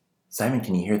Simon,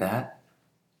 can you hear that?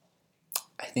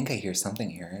 I think I hear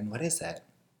something, Aaron. What is it?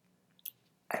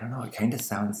 I don't know. It kind of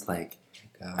sounds like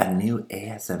God. a new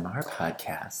ASMR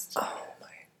podcast. Oh my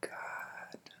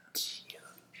God. Do you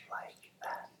like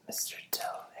that, Mr.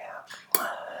 Dillingham?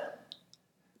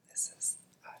 This is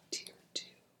tier 2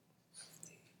 of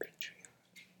the Patreon.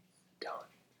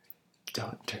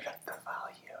 Don't turn up the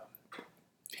volume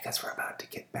because we're about to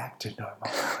get back to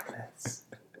normal loudness.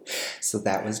 So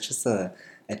that was just a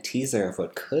teaser of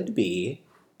what could be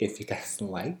if you guys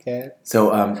like it.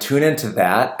 So tune into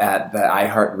that at the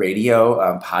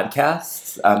iHeartRadio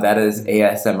podcasts. That is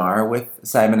ASMR with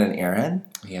Simon and Aaron.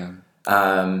 Yeah.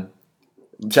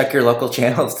 Check your local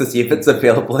channels to see if it's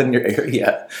available in your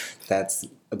area. That's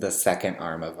the second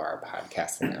arm of our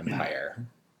podcasting empire,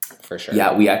 for sure.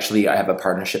 Yeah, we actually have a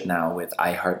partnership now with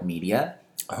iHeartMedia.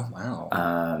 Oh, wow.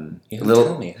 You didn't Little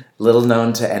tell me. Little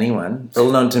known to anyone.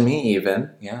 Little known to me even.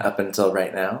 Yeah. Up until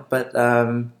right now. But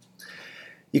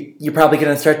you're probably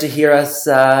going to start to hear us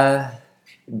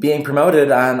being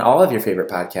promoted on all of your favorite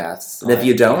podcasts. And if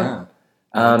you don't,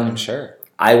 Yeah. I'm sure.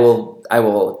 I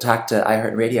will talk to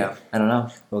iHeartRadio. I don't know.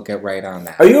 We'll get right on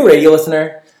that. Are you a radio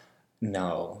listener?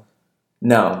 No.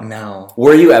 No.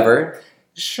 Were you ever?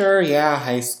 Sure, yeah,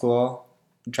 high school.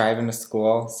 Driving to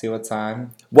school, see what's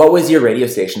on. What was your radio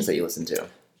stations that you listened to?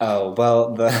 Oh,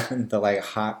 well, the like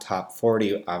hot top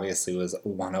 40 obviously was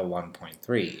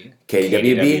 101.3.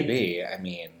 KDWB? I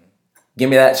mean... Give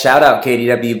me that shout out,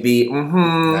 KDWB.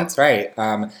 Mm-hmm. That's right.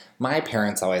 My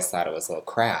parents always thought it was a little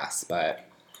crass, but,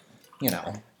 you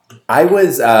know. I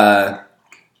was not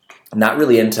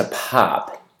really into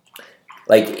pop.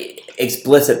 Like,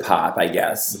 explicit pop, I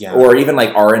guess. Yeah. Or even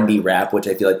like R&B rap, which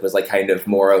I feel like was like kind of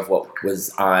more of what was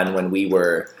on when we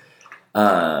were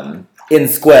in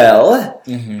Squell.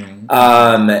 Mm-hmm.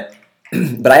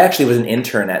 But I actually was an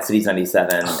intern at Cities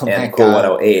 97 and Cool God.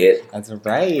 108. That's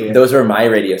right. Those were my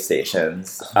radio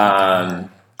stations.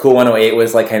 Cool 108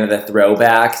 was like kind of the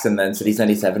throwbacks, and then Cities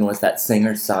 97 was that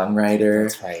singer-songwriter.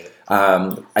 That's right.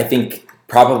 I think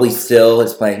probably still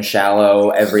is playing Shallow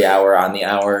every hour on the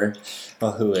hour.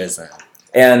 Well, who isn't?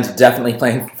 And definitely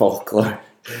playing folklore.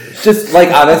 Just, like,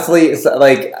 honestly,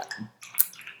 like,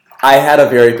 I had a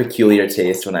very peculiar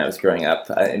taste when I was growing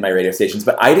up in my radio stations,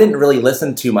 but I didn't really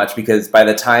listen too much because by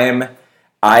the time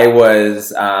I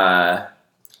was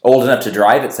old enough to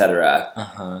drive,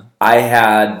 etc., I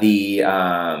had the...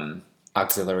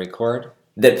 auxiliary cord?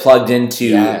 that plugged into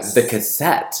Yes. the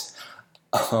cassette.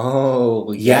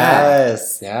 Oh, Yeah.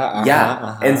 yes. Yeah.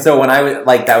 Yeah. And so when I was,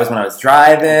 like, that was when I was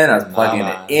driving, I was plugging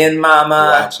Mama. it in,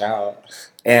 mama. Watch out.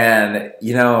 And,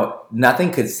 you know,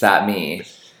 nothing could stop me.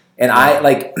 And I,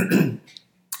 like,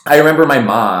 I remember my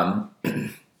mom,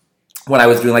 when I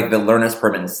was doing, like, the learner's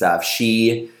permit and stuff,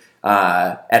 she,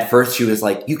 at first she was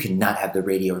like, you cannot have the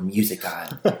radio or music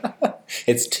on.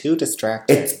 It's too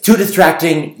distracting. It's too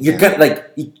distracting. You're gonna,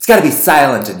 like, it's gotta be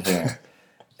silent in here.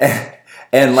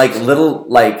 And, like, little,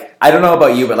 like, I don't know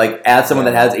about you, but, like, as someone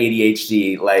that has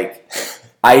ADHD, like,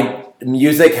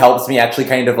 music helps me actually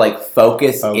kind of, like,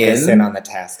 focus in on the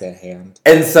task at hand.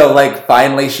 And so, like,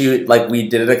 finally she, like, we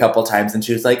did it a couple times, and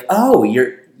she was like, oh,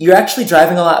 you're actually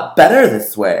driving a lot better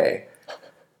this way.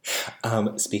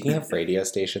 Speaking of radio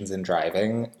stations and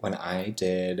driving, when I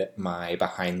did my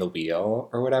behind the wheel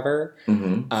or whatever,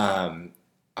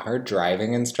 our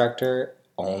driving instructor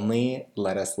only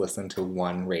let us listen to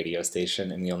one radio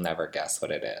station, and you'll never guess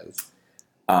what it is.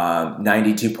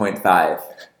 92.5.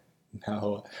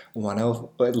 No,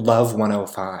 Love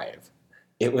 105.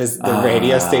 It was the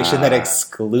radio station that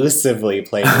exclusively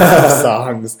played love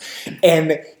songs,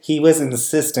 and he was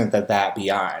insistent that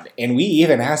be on. And we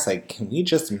even asked, like, can we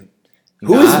just...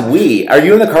 Who is we? Are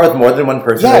you in the car with more than one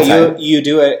person at a time? You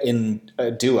do it in a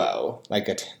duo,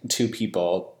 like two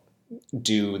people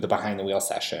do the behind the wheel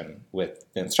session with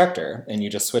the instructor, and you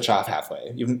just switch off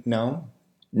halfway. You know?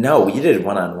 No, you did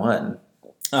one-on-one.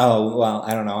 Oh, well,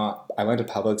 I don't know. I went to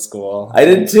public school. I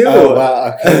did too. Oh,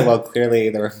 well, okay. Well, clearly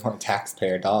there were more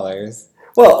taxpayer dollars.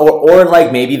 Well, or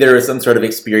like maybe there was some sort of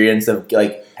experience of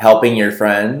like helping your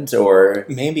friend, or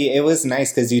maybe it was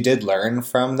nice because you did learn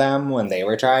from them when they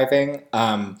were driving.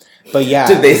 But yeah,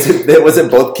 was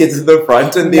it both kids in the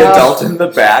front and the adult in the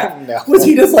back? No. Was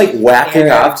he just like whacking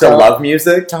off to love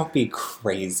music? Don't be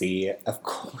crazy. Of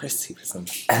course he was in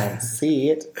the front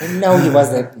seat. No, he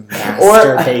wasn't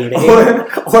masturbating.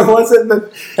 Or was it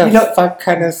the fuck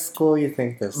kind of school you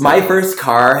think this My is? first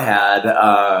car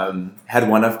had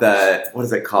one of the, what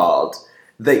is it called?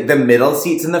 The middle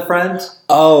seats in the front.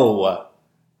 Oh.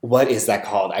 What is that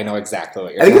called? I know exactly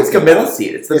what you're I think it's talking a middle about.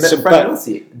 seat. It's the front middle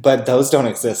seat. But those don't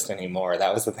exist anymore.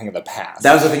 That was the thing of the past.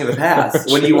 That was the thing of the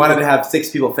past. When you wanted to have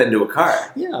 6 people fit into a car.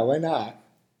 Yeah, why not?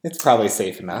 It's probably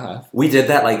safe enough. We did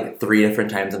that like 3 different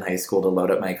times in high school to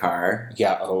load up my car.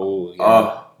 Yeah, oh, yeah.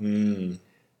 Oh. Mm.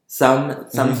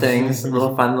 Some things,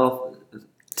 little fun little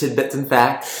tidbits and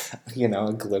facts. You know,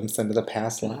 a glimpse into the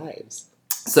past lives.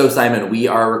 So, Simon, we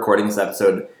are recording this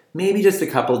episode maybe just a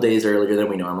couple days earlier than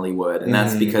we normally would. And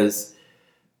that's because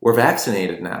we're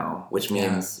vaccinated now, which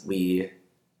means we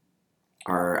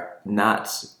are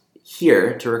not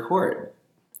here to record.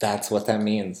 That's what that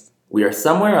means. We are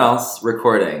somewhere else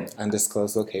recording.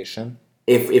 Undisclosed location.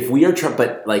 If we are,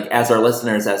 but like as our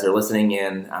listeners, as they're listening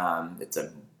in, it's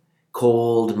a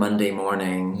cold Monday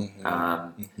morning,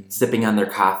 sipping on their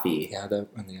coffee. Yeah,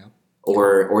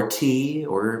 or tea,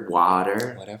 or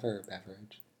water. Whatever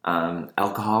beverage.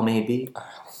 Alcohol, maybe.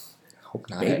 Hope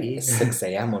not at 6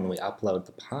 a.m. when we upload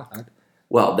the pod.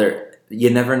 Well, you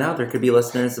never know. There could be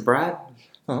listeners abroad.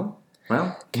 Oh.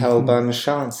 Well. Quelle bonne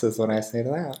chance is what I say to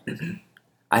that.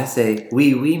 I say,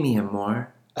 oui, mi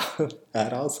amor.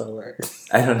 That also works.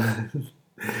 I don't know.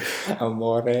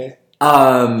 Amore.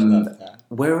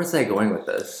 Where was I going with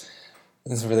this?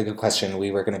 This is a really good question.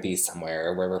 We were going to be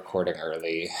somewhere. We're recording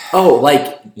early. Oh,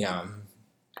 like... Yeah.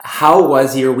 How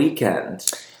was your weekend?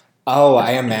 Oh,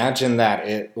 I imagine that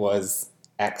it was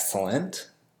excellent.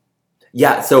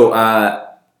 Yeah, so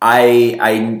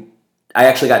I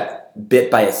actually got bit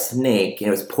by a snake, and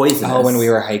it was poisonous. Oh, when we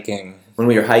were hiking.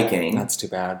 That's too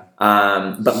bad.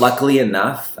 But luckily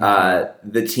enough,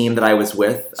 the team that I was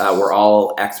with were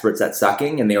all experts at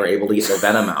sucking, and they were able to get the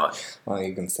venom out. Well,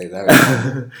 you can say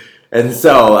that. And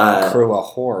so crew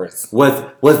of whores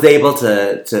was able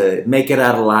to make it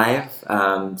out alive.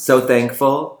 So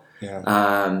thankful.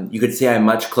 Yeah. You could say I'm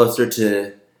much closer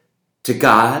to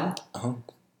God. Oh.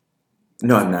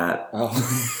 No, I'm not.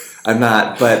 Oh. I'm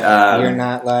not, but you're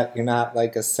not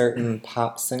like a certain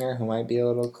pop singer who might be a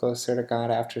little closer to God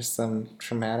after some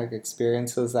traumatic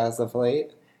experiences as of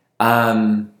late.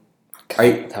 That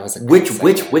was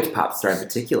which pop star in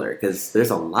particular? Because there's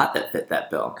a lot that fit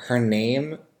that bill. Her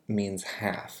name means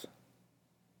half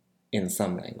in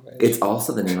some language. It's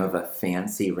also the name of a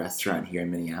fancy restaurant here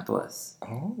in Minneapolis.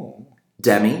 Oh,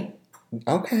 Demi.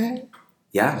 Okay.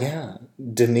 Yeah. Yeah.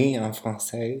 Denis en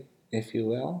français, if you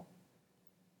will.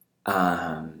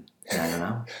 I don't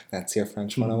know. That's your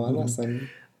French 101 lesson.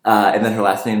 And then her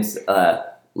last name's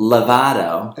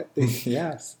Lovato.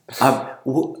 Yes.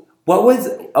 What was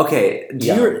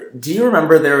do you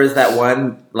remember there was that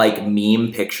one like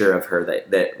meme picture of her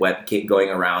that kept going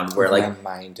around where like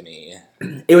remind me.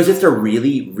 It was just a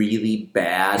really, really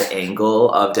bad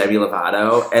angle of Demi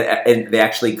Lovato, and they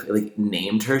actually like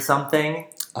named her something.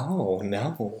 Oh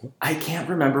no. I can't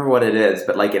remember what it is,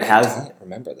 but like I can't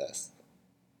remember this.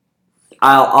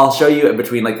 I'll show you in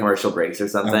between like commercial breaks or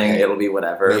something. Okay. It'll be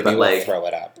whatever. Maybe but we'll like throw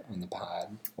it up on the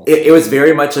pod. It was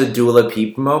very much a Dua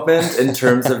Peep moment in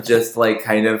terms of just like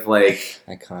kind of like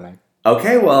iconic.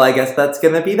 Okay, well I guess that's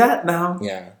gonna be that now.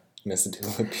 Yeah, Miss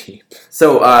Dua Peep.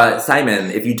 So Simon,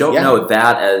 if you don't know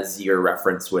that as your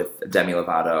reference with Demi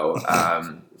Lovato,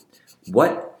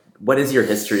 what is your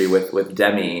history with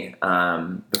Demi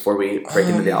before we break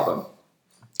into the album?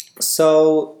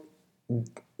 So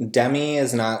Demi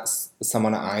is not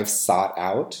someone I've sought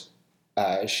out.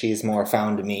 She's more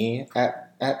found me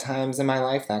at times in my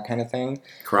life, that kind of thing.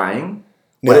 Crying?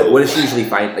 No. What does she usually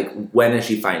find? Like, when is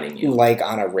she finding you? Like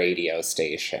on a radio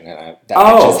station that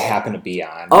I just happen to be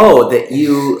on. Oh,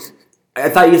 I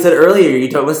thought you said earlier you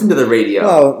don't listen to the radio.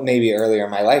 Well, maybe earlier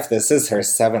in my life. This is her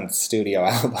 7th studio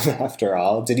album, after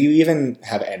all. Did you even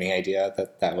have any idea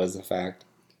that was a fact?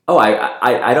 Oh,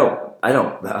 I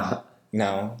don't know.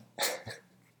 No.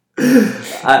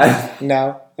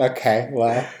 No? Okay,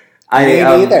 well, me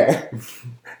neither.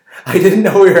 I didn't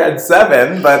know we were at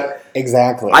 7, but...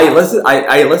 Exactly. I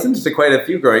listened to quite a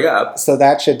few growing up. So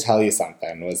that should tell you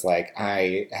something. Was like,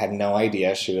 I had no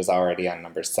idea she was already on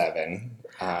number 7.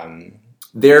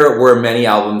 There were many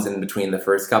albums in between the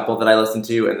first couple that I listened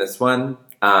to and this one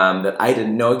that I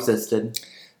didn't know existed.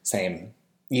 Same.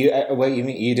 What you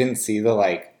mean? You didn't see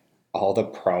all the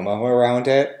promo around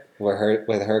it?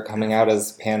 With her coming out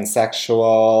as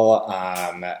pansexual.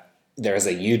 There's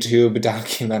a YouTube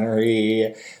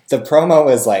documentary. The promo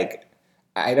was like,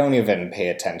 I don't even pay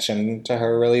attention to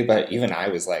her really, but even I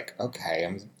was like,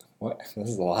 okay, this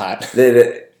is a lot.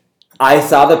 I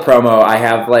saw the promo.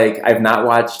 I've not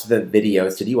watched the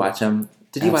videos. Did you watch them?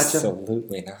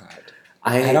 Absolutely not.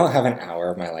 I don't have an hour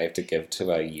of my life to give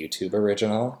to a YouTube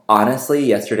original. Honestly,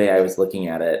 yesterday I was looking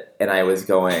at it and I was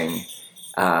going,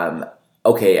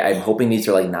 okay, I'm hoping these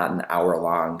are like not an hour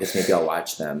long because maybe I'll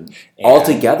watch them. And-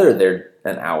 Altogether, they're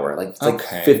an hour. Like it's like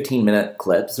Okay. 15-minute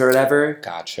clips or whatever.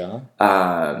 Gotcha.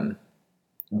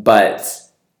 But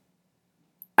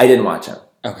I didn't watch them.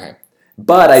 Okay.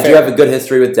 But I do Fair. have a good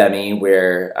history with Demi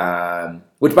where,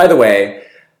 which by the way,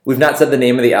 we've not said the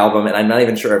name of the album, and I'm not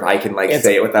even sure if I can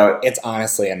say it without. It's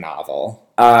honestly a novel.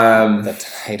 Um, The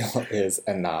title is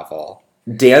a novel.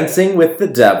 Dancing with the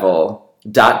Devil, ...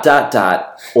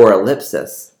 or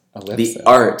ellipsis. Ellipsis. The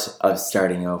Art of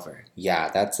Starting Over.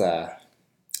 Yeah, that's a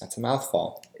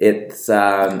mouthful. It's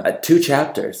 2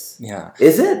 chapters. Yeah.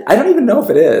 Is it? I don't even know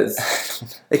if it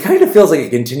is. It kind of feels like a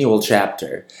continual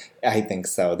chapter. I think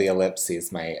so. The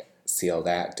ellipses might seal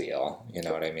that deal. You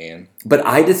know what I mean? But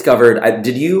I discovered,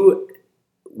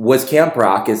 was Camp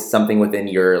Rock is something within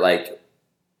your,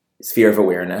 sphere of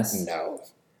awareness? No.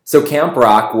 So Camp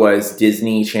Rock was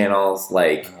Disney Channel's, Oh,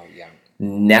 yeah.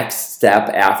 next step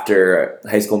after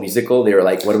High School Musical. They were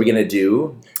like, what are we going to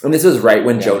do? And this was right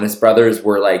when Jonas Brothers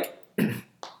were,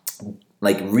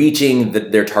 reaching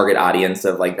their target audience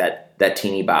of, that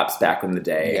teeny bops back in the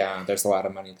day. Yeah, there's a lot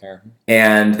of money there.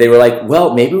 And they were like,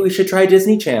 well, maybe we should try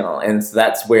Disney Channel. And so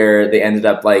that's where they ended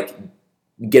up,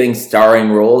 getting starring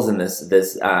roles in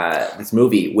this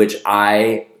movie, which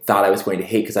I thought I was going to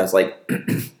hate because I was like,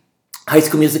 High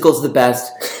School Musical is the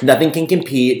best. Nothing can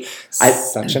compete.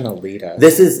 Such an elitist.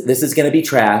 This is going to be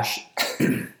trash.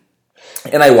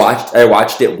 And I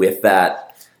watched it with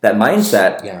that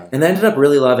mindset, and I ended up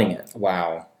really loving it.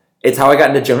 Wow. It's how I got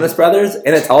into Jonas Brothers,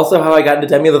 and it's also how I got into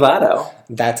Demi Lovato.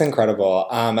 That's incredible.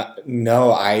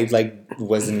 No, I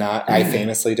was not. I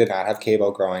famously did not have cable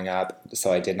growing up,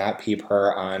 so I did not peep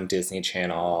her on Disney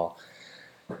Channel.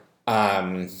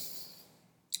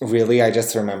 Really, I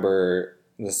just remember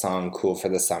the song "Cool for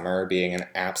the Summer" being an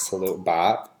absolute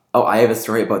bop. Oh, I have a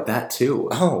story about that too.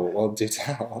 Oh, well, do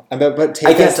tell. But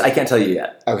I can't tell you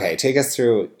yet. Okay, take us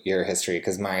through your history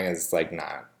because mine is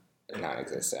not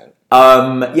non-existent.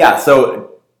 Yeah.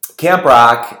 So Camp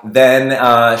Rock. Then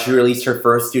she released her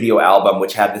first studio album,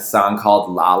 which had this song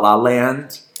called "La La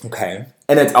Land." Okay.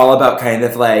 And it's all about kind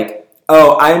of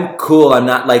oh, I'm cool. I'm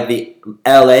not like the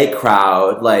LA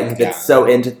crowd. That's so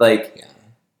into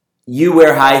you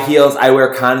wear high heels, I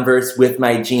wear Converse with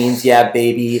my jeans. Yeah,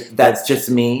 baby, that's just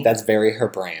me. That's very her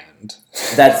brand.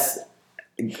 That's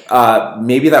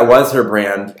maybe that was her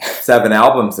brand 7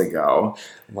 albums ago.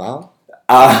 Well,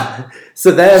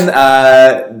 so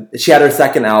then she had her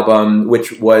second album,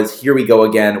 which was Here We Go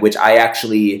Again, which I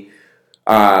actually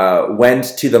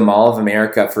went to the Mall of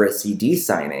America for a CD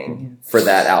signing for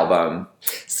that album.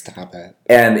 Stop it.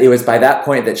 And it was by that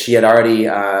point that she had already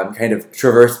kind of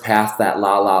traversed past that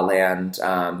La La Land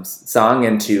song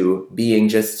into being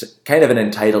just kind of an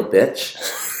entitled bitch.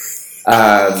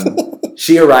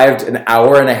 She arrived an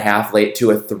hour and a half late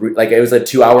to it was a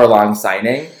 2-hour-long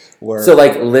signing. Word. So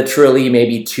literally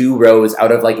maybe 2 rows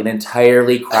out of an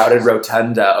entirely crowded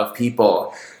rotunda of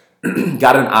people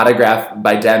got an autograph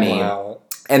by Demi. Wow.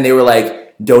 And they were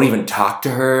like, don't even talk to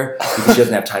her because she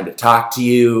doesn't have time to talk to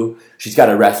you. She's got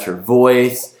to rest her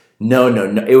voice. No.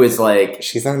 It was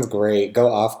She sounds great.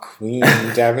 Go off queen,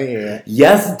 Demi.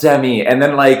 Yes, Demi. And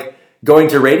then going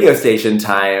to radio station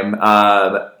time,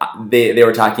 they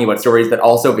were talking about stories that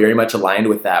also very much aligned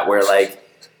with that, where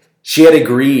she had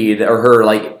agreed, or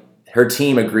her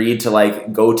team agreed to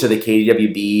go to the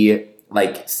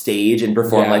KDWB stage and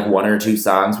perform 1 or 2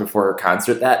 songs before her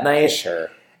concert that night. Sure.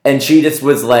 And she just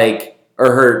was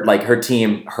her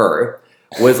team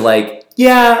was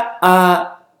yeah,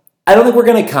 I don't think we're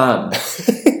gonna come.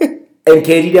 And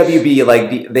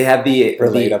KDWB they had the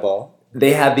relatable.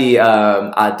 They had the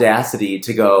audacity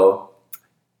to go,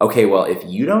 okay, well, if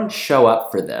you don't show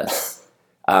up for this,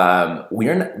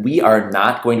 we are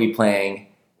not going to be playing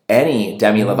any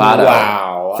Demi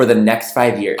Lovato for the next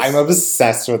 5 years. I'm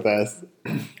obsessed with this.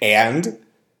 And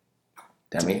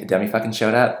Demi fucking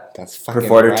showed up. That's fucking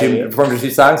performed right. Performed her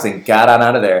 2 songs and got on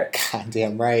out of there.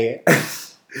 Goddamn right.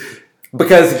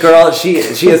 Because, girl, she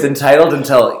is entitled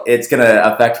until it's going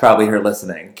to affect probably her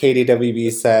listening.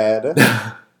 KDWB said,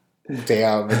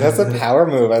 damn, that's a power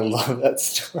move. I love that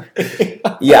story.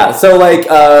 Yeah, so,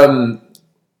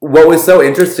 what was so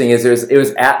interesting is it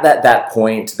was at that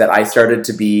point that I started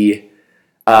to be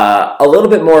a little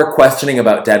bit more questioning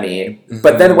about Demi. Mm-hmm.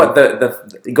 But then what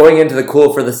the going into the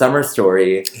Cool for the Summer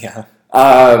story,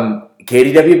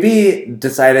 KDWB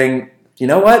deciding, you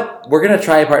know what, we're going to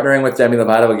try partnering with Demi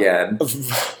Lovato again.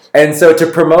 And so to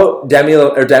promote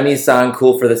Demi's song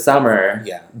Cool for the Summer,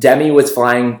 Demi was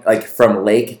flying from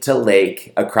lake to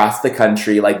lake across the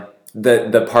country,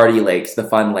 the party lakes, the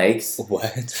fun lakes.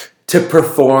 What? To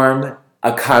perform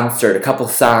a concert, a couple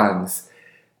songs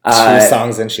 2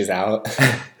 songs and she's out.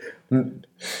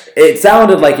 It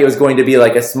sounded like it was going to be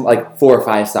like 4 or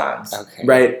 5 songs, okay,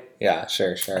 right? Yeah,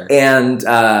 sure. And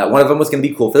one of them was going to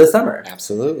be Cool for the Summer.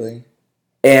 Absolutely.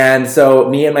 And so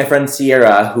me and my friend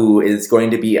Sierra, who is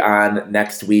going to be on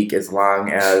next week as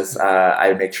long as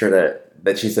I make sure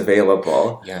that she's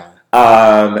available. Yeah.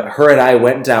 Her and I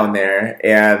went down there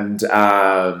and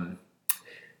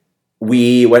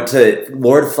we went to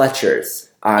Lord Fletcher's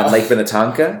on Lake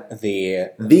Minnetonka.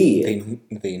 The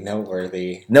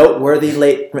noteworthy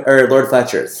Lord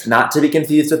Fletcher's, not to be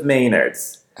confused with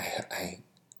Maynard's. I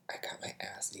got my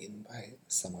ass eaten by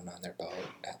someone on their boat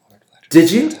at Lord Fletcher's.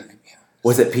 Did you? Yeah.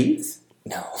 Was it Pete's?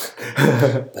 No,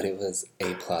 but it was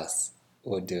A+.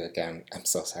 Would do again. I'm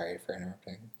so sorry for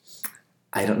interrupting.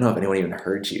 I don't know if anyone even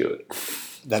heard you.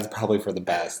 That's probably for the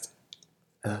best.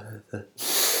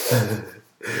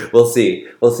 We'll see.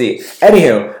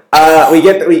 Anywho,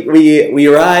 we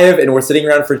arrive and we're sitting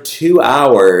around for 2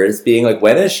 hours, being like,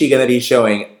 when is she gonna be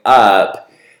showing up?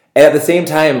 And at the same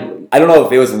time, I don't know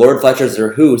if it was Lord Fletcher's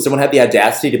or who. Someone had the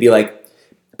audacity to be like,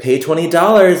 pay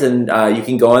 $20 and you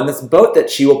can go on this boat that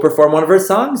she will perform one of her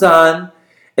songs on.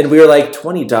 And we were like,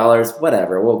 $20,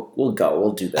 whatever. We'll go.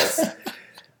 We'll do this.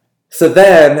 So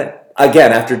then,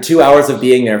 again, after 2 hours of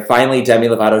being there, finally Demi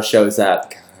Lovato shows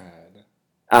up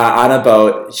on a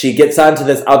boat. She gets onto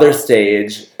this other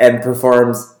stage and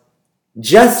performs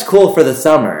Just Cool for the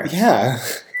Summer. Yeah.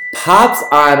 Pops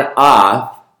on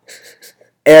off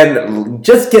and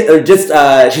she's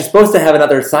supposed to have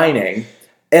another signing.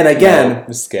 And again,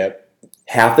 no, skip.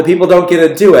 Half the people don't get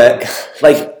to do it.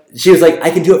 Like, she was like, I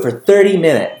can do it for 30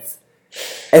 minutes.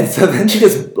 And so then she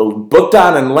just booked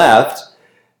on and left.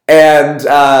 And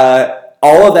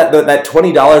all of that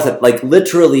 $20 that, like,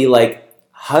 literally, like,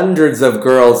 hundreds of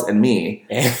girls and me.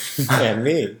 and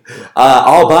me.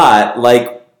 All bought.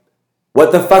 Like,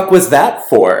 what the fuck was that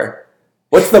for?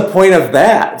 What's the point of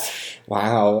that?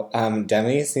 Wow.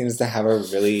 Demi seems to have a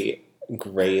really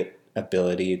great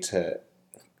ability to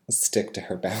stick to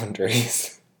her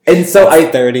boundaries. And so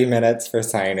 30 minutes for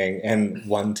signing and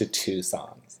 1 to 2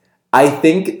 songs. I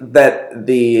think that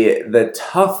the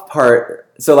tough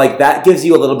part, so like that gives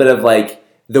you a little bit of like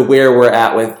the where we're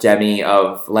at with Demi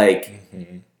of like,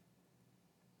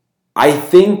 I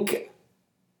think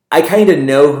I kind of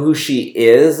know who she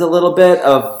is a little bit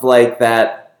of like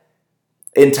that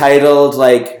entitled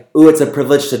like, ooh, it's a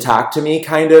privilege to talk to me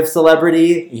kind of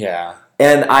celebrity. Yeah.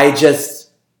 And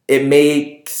it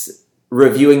makes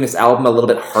reviewing this album a little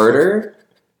bit harder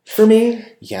for me.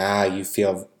 Yeah, you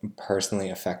feel personally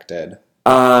affected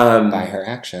by her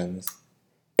actions.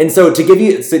 And so to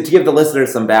give the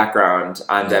listeners some background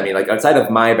on Demi, like outside of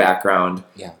my background,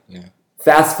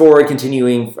 fast forward,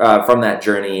 continuing from that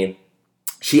journey,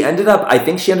 she ended up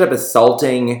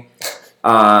assaulting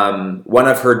one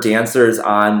of her dancers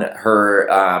on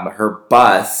her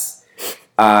bus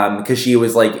because she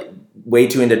was like way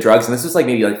too into drugs, and this was like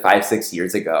maybe like 5-6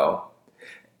 years ago,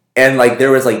 and like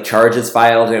there was like charges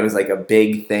filed and it was like a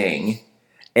big thing,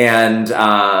 and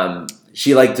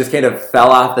she like just kind of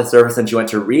fell off the surface and she went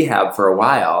to rehab for a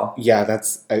while. Yeah,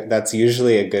 that's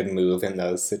usually a good move in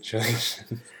those situations.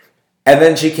 And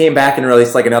then she came back and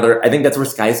released like another, I think that's where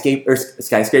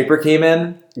Skyscraper came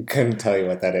in. Couldn't tell you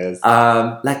what that is.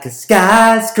 Like a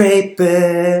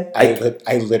skyscraper.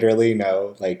 I literally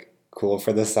know like Cool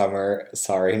for the Summer,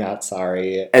 Sorry Not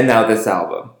Sorry. And now this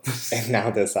album.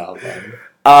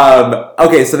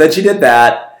 Okay, so then she did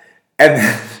that, and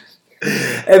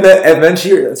then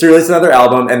she released another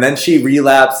album, and then she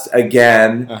relapsed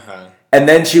again. And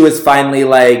then she was finally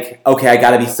like, okay, I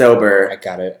gotta be sober. I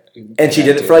got it. And she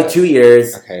did it for like 2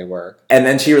 years. Okay, work. And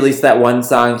then she released that one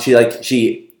song.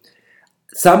 She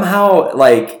somehow,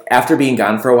 like, after being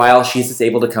gone for a while, she's just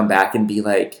able to come back and be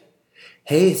like,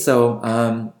 hey,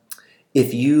 so,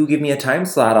 if you give me a time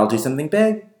slot, I'll do something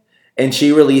big. And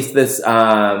she released this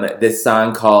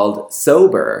song called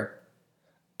Sober.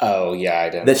 Oh, yeah, I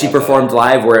didn't. That she performed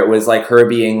live, where it was like her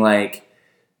being like,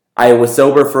 I was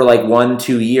sober for like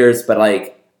 1-2 years, but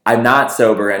like, I'm not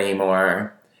sober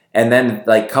anymore. And then,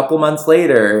 like, a couple months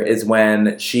later is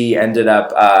when she ended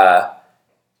up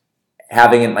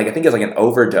having, like, I think it was, like, an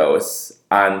overdose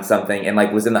on something and,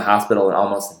 like, was in the hospital and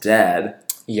almost dead.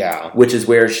 Yeah. Which is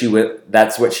where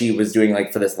that's what she was doing,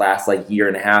 like, for this last, like, year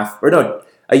and a half. Or no,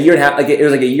 a year and a half. Like, it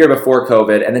was, like, a year before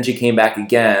COVID. And then she came back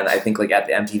again, I think, like, at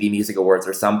the MTV Music Awards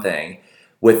or something,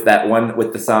 with that one,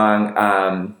 with the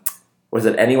song, was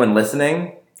it Anyone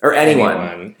Listening? Or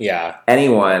Anyone. Yeah.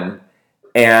 Anyone.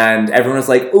 And everyone was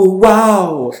like, ooh,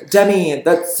 wow, Demi,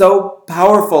 that's so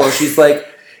powerful. She's like,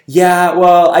 yeah,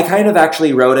 well, I kind of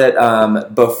actually wrote it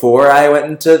before I went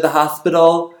into the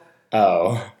hospital.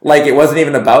 Oh. Like, it wasn't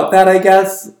even about that, I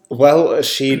guess? Well,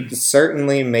 she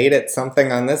certainly made it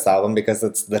something on this album because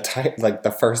it's the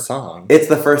the first song. It's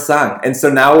the first song. And so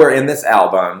now we're in this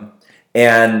album.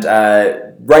 And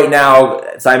right now,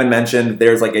 Simon mentioned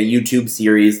there's like a YouTube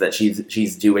series that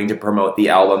she's doing to promote the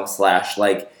album /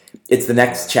 like it's the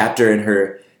next chapter in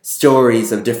her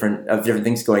stories of different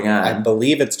things going on. I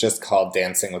believe it's just called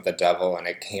Dancing with the Devil, and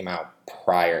it came out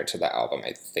prior to the album,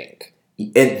 I think. I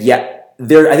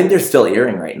think they're still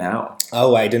airing right now.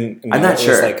 Oh, I didn't know I'm not it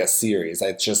sure. was like a series.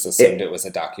 I just assumed it was a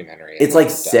documentary. It's like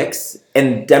 6,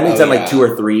 and Demi's done like 2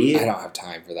 or 3. I don't have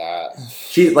time for that.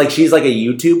 She's like a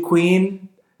YouTube queen.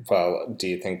 Well, do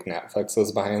you think Netflix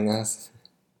was buying this?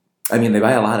 I mean, they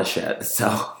buy a lot of shit,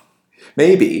 so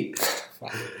maybe.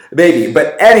 Maybe.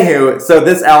 But anywho, so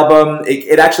this album,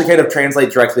 it actually kind of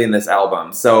translates directly in this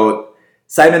album. So,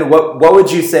 Simon, what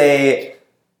would you say,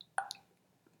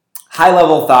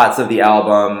 high-level thoughts of the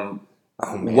album?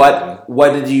 Oh, man.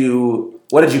 What did you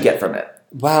get from it?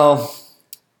 Well,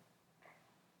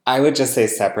 I would just say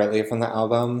separately from the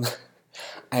album,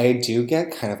 I do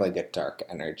get kind of like a dark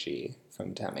energy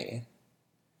from Demi.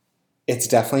 It's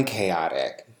definitely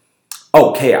chaotic.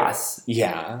 Oh, chaos.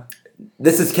 Yeah.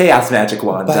 This is Chaos Magic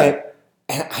Wand. But,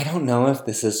 and I don't know if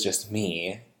this is just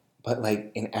me, but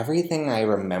like in everything I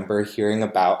remember hearing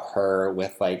about her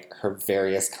with like her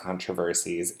various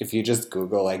controversies, if you just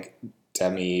Google like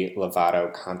Demi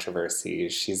Lovato controversy,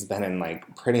 she's been in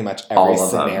like pretty much every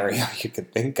scenario you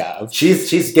could think of.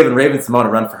 She's given Raven-Symoné a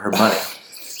run for her money.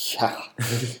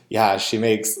 Yeah, she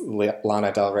makes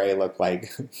Lana Del Rey look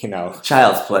like,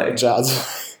 child's play.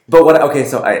 But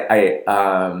so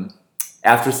I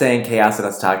after saying chaos and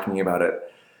us talking about it,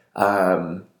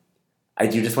 I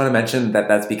do just want to mention that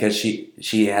that's because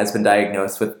she has been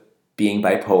diagnosed with being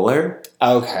bipolar.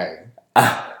 Okay.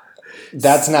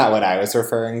 That's not what I was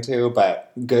referring to,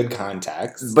 but good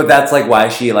context. But that's like why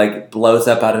she like blows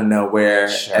up out of nowhere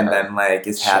and then like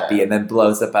is happy and then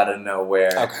blows up out of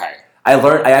nowhere. Okay.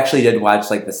 I actually did watch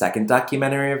like the second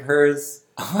documentary of hers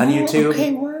on YouTube.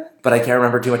 Okay, but I can't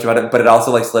remember too much about it. But it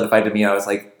also like solidified to me. I was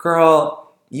like,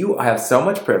 girl, you have so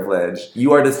much privilege.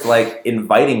 You are just like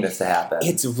inviting this to happen.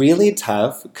 It's really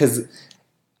tough because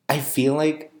I feel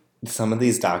like some of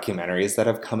these documentaries that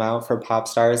have come out for pop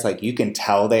stars, like you can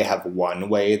tell they have one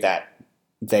way that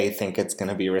they think it's going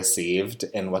to be received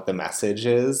and what the message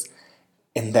is.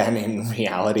 And then in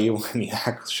reality, when you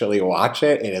actually watch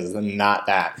it, it is not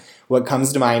that. What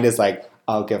comes to mind is like,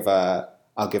 I'll give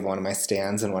one of my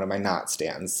stands and one of my not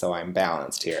stands, so I'm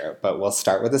balanced here. But we'll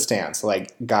start with the stands. So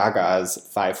like Gaga's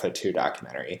 5'2"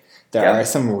 documentary. There are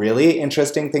some really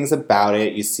interesting things about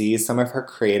it. You see some of her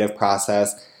creative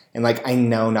process. And like, I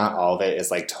know not all of it is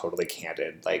like totally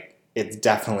candid. Like, it's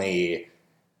definitely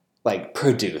like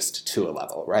produced to a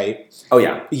level, right? Oh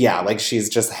yeah. Yeah, like she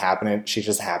just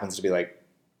happens to be like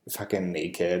fucking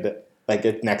naked,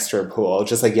 like next to her pool.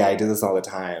 Just like, yeah, I do this all the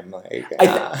time. Like,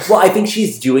 I think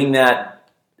she's doing that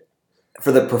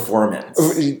for the performance.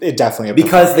 It definitely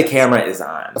because the camera is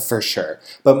on. For sure.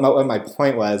 But what my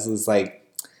point was like,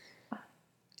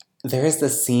 there is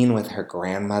this scene with her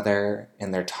grandmother,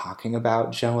 and they're talking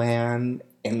about Joanne,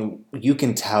 and you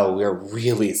can tell we're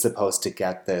really supposed to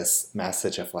get this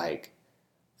message of like,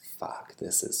 fuck,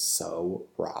 this is so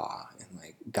raw, and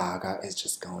like Gaga is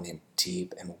just going in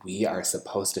deep, and we are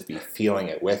supposed to be feeling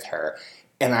it with her.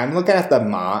 And I'm looking at the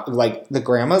mom, like the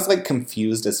grandma's like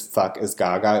confused as fuck as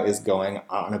Gaga is going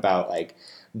on about like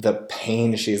the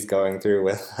pain she's going through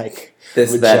with like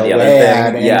this, that, the other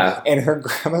thing. And her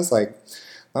grandma's like,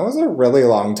 that was a really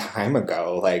long time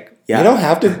ago. Like, you don't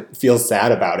have to feel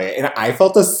sad about it. And I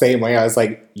felt the same way. I was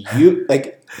like, who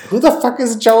the fuck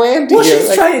is Joanne to you?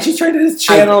 She's trying to just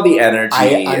channel the energy.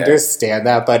 I understand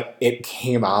that, but it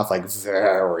came off like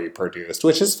very produced,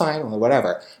 which is fine,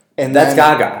 whatever. And that's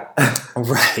Gaga.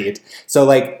 Right. So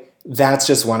like, that's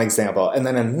just one example. And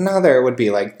then another would be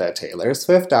like the Taylor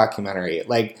Swift documentary.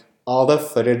 Like, all the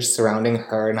footage surrounding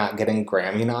her not getting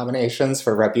Grammy nominations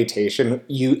for Reputation,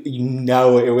 you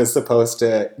know it was supposed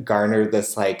to garner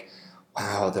this like,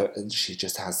 wow, she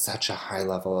just has such a high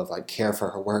level of like care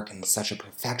for her work and such a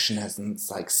perfectionist, and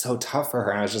it's like so tough for her.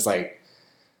 And I was just like,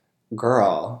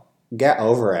 girl, get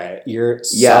over it. You're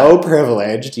so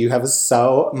privileged. You have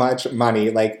so much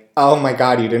money. Like, oh my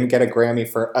God, you didn't get a Grammy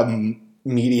for a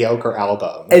mediocre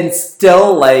album. And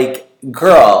still like,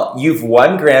 girl, you've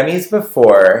won Grammys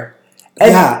before.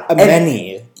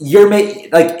 Many.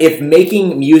 if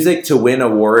making music to win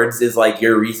awards is like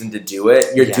your reason to do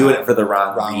it, you're doing it for the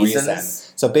wrong reasons.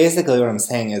 Reason. So basically what I'm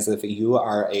saying is if you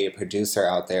are a producer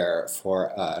out there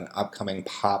for an upcoming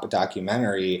pop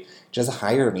documentary, just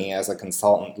hire me as a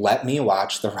consultant. Let me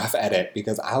watch the rough edit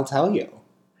because I'll tell you.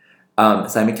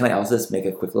 Simon, can I also just make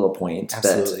a quick little point?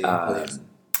 Absolutely, that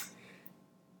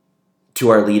to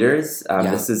our leaders,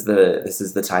 this is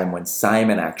the time when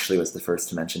Simon actually was the first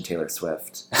to mention Taylor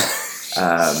Swift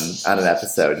on an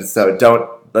episode. So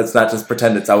let's not just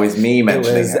pretend it's always me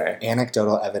mentioning her. It was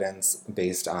anecdotal evidence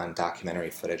based on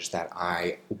documentary footage that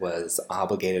I was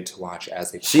obligated to watch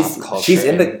as a pop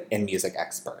culture and music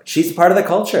expert. She's part of the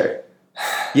culture.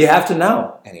 You have to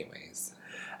know. Anyways.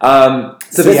 The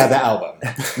album.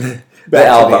 The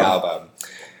album.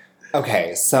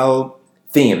 Okay, so...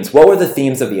 Themes. What were the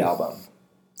themes of the album?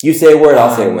 You say a word,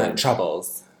 I'll say a word.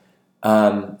 Troubles.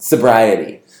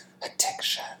 Sobriety.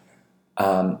 Addiction.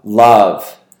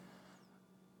 Love.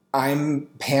 I'm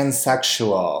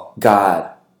pansexual.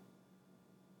 God.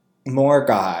 More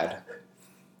God.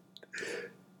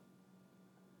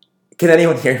 Can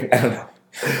anyone hear me? I don't know.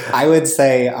 I would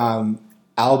say album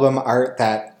art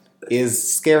that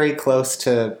is scary close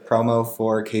to promo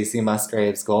for Casey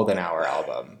Musgrave's Golden Hour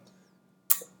album.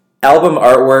 Album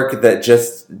artwork that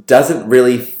just doesn't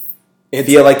really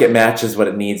feel like it matches what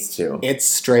it needs to. It's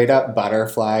straight up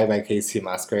Butterfly by Casey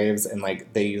Musgraves, and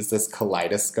like they use this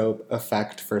kaleidoscope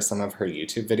effect for some of her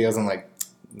YouTube videos. I'm like,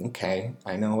 okay,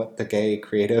 I know what the gay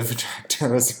creative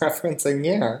director was referencing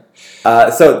here.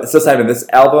 So Simon, this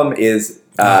album is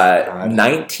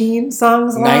 19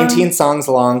 songs long? 19 songs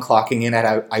long, clocking in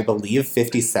at, I believe,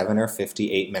 57 or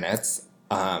 58 minutes.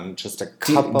 Just a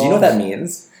couple. Do you know what that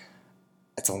means?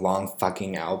 It's a long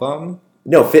fucking album.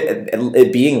 No,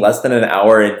 it being less than an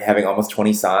hour and having almost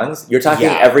 20 songs, you're talking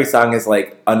every song is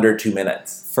like under 2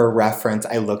 minutes. For reference,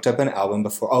 I looked up an album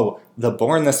before. Oh, the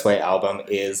Born This Way album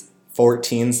is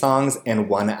 14 songs and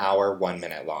 1 hour, 1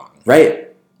 minute long. Right.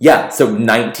 Yeah, so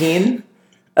 19?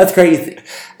 That's crazy.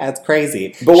 That's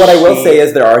crazy. But what I will say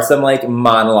is there are some like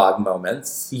monologue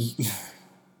moments.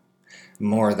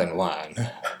 More than one.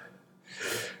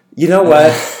 You know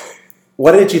what?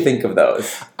 What did you think of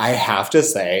those? I have to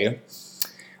say,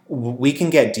 we can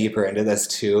get deeper into this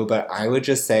too, but I would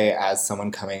just say as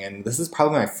someone coming in, this is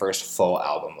probably my first full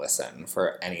album listen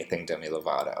for anything Demi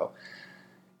Lovato.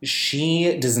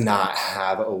 She does not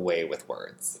have a way with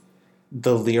words.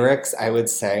 The lyrics, I would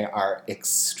say, are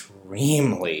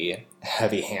extremely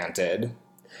heavy-handed.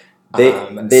 They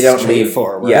don't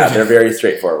straightforward. Yeah, they're very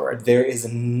straightforward. There is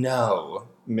no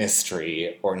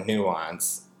mystery or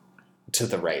nuance to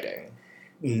the writing.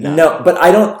 No, but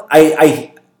I don't.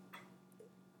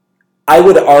 I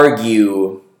would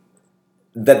argue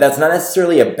that that's not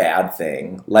necessarily a bad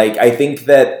thing. Like, I think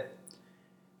that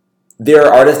there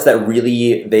are artists that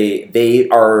really they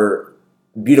are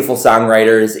beautiful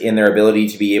songwriters in their ability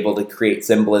to be able to create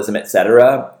symbolism, etc.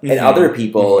 Mm-hmm. And other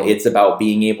people, it's about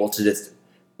being able to just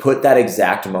put that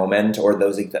exact moment or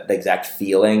the exact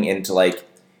feeling into like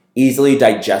easily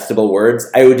digestible words.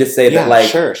 I would just say that like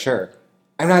sure.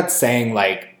 I'm not saying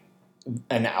like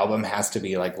an album has to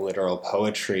be like literal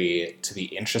poetry to be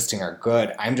interesting or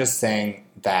good. I'm just saying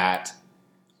that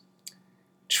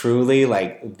truly,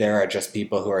 like, there are just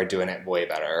people who are doing it way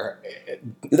better.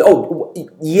 It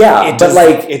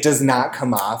does not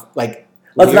come off like.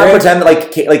 Let's not pretend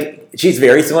that like she's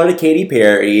very similar to Katy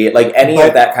Perry. Like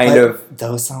of that kind of.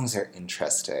 Those songs are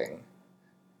interesting.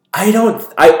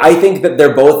 I think that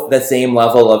they're both the same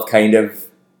level of kind of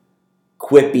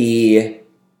quippy.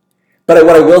 But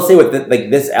what I will say with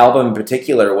this album in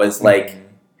particular was like,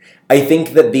 I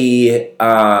think that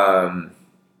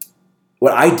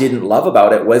what I didn't love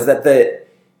about it was that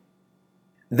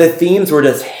the themes were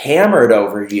just hammered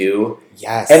over you.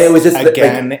 Yes, and it was just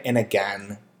again and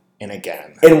again and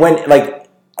again. And when like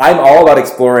I'm all about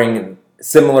exploring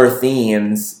similar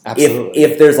themes,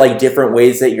 if there's like different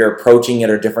ways that you're approaching it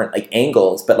or different like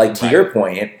angles. But like to your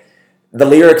point, the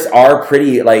lyrics are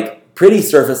pretty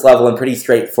surface level and pretty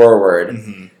straightforward.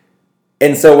 Mm-hmm.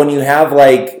 And so when you have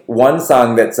like one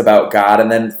song that's about God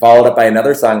and then followed up by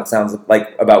another song that sounds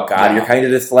like about God, you're kind of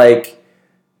just like,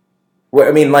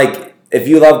 I mean, like if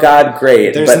you love God,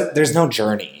 great. There's no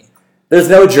journey. There's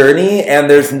no journey, and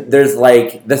there's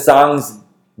like the songs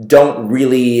don't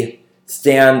really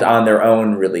stand on their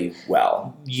own really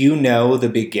well. You know the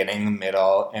beginning,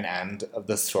 middle, and end of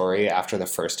the story after the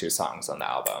first two songs on the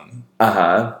album.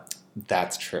 Uh-huh.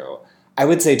 That's true. I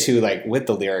would say too, like with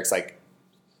the lyrics, like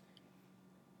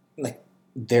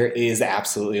there is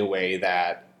absolutely a way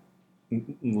that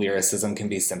lyricism can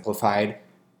be simplified.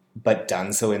 but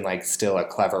done so in like still a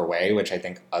clever way, which I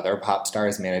think other pop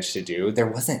stars managed to do. There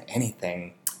wasn't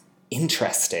anything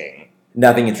interesting.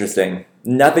 Nothing interesting.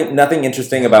 Nothing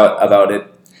interesting about it.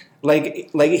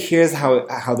 Like here's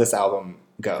how this album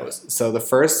goes. So the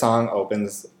first song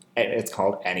opens, and it's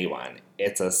called Anyone.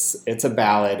 It's a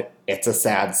ballad. It's a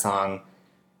sad song.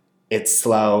 It's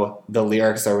slow. The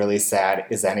lyrics are really sad.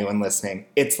 Is anyone listening?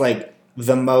 It's like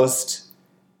the most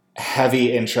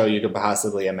heavy intro you could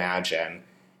possibly imagine.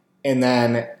 And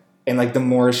then, and like the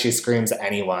more she screams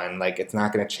anyone, like it's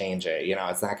not going to change it. You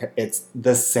know, it's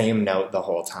the same note the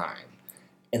whole time.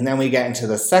 And then we get into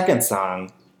the second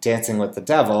song, Dancing with the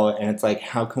Devil, and it's like,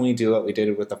 how can we do what we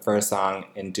did with the first song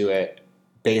and do it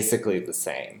basically the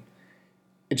same?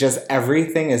 Just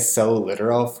everything is so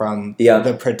literal, from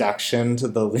the production to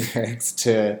the lyrics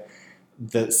to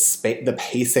the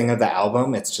pacing of the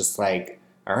album. It's just like,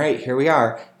 all right, here we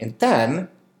are. And then,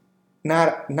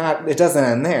 it doesn't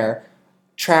end there.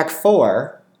 Track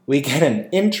 4, we get an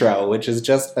intro, which is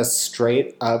just a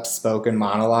straight up spoken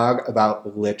monologue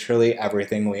about literally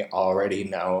everything we already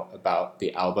know about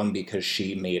the album because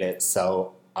she made it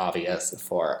so obvious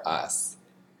for us.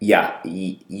 Yeah,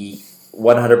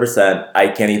 100%. I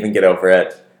can't even get over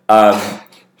it.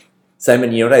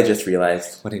 Simon, you know what I just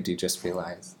realized? What did you just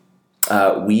realize?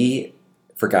 We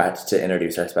forgot to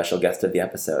introduce our special guest of the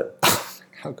episode.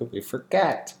 How could we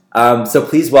forget? So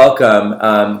please welcome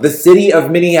the city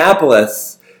of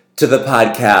Minneapolis to the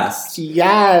podcast.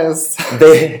 Yes!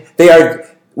 They are,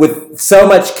 with so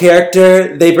much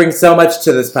character, they bring so much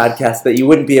to this podcast that you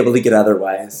wouldn't be able to get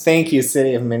otherwise. Thank you,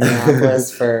 city of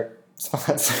Minneapolis, for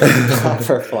sponsoring Flop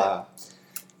for Flop.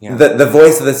 Yeah. The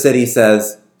voice of the city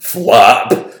says, flop!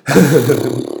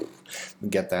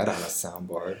 Get that on a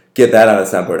soundboard.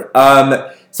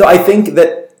 So I think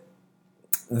that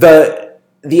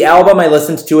the album, I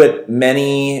listened to it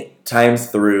many times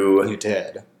through. You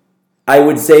did. I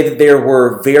would say that there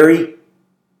were very,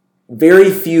 very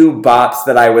few bops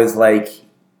that I was like,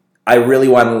 I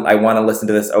want to listen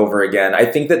to this over again. I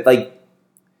think that like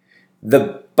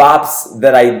the bops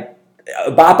that a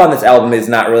bop on this album is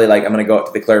not really like, I'm going to go up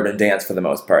to the club and dance for the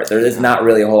most part. There is not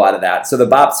really a whole lot of that. So the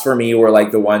bops for me were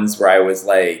like the ones where I was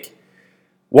like,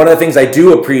 one of the things I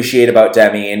do appreciate about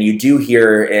Demi, and you do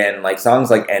hear in like songs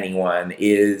like Anyone,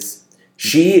 is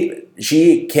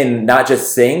she can not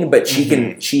just sing, but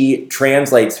she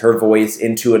translates her voice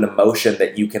into an emotion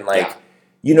that you can like,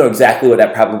 you know exactly what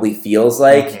that probably feels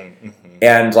like.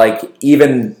 And like,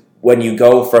 even when you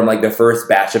go from like the first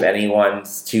batch of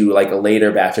Anyone's to like a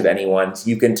later batch of Anyone's,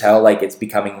 you can tell like it's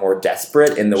becoming more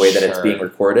desperate in the way that it's being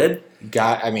recorded. You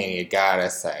gotta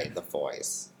say the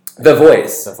voice. The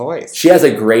voice. She has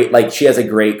a great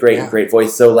great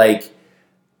voice. So like,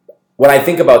 when I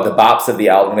think about the bops of the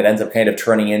album, it ends up kind of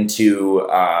turning into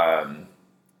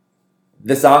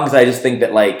the songs I just think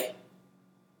that like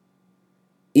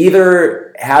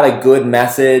either had a good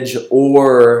message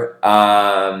or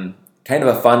kind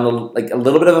of a fun, like a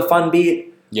little bit of a fun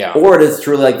beat. Yeah. Or it is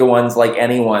truly like the ones like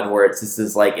Anyone where it's just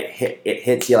is like it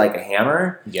hits you like a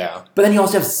hammer. Yeah. But then you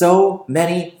also have so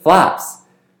many flops.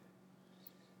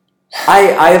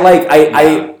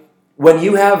 I when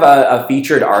you have a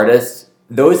featured artist,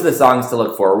 those are the songs to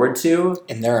look forward to.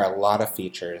 And there are a lot of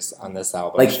features on this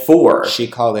album. Like 4. She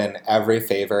called in every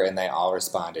favor and they all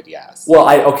responded yes. Well,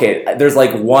 there's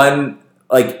like one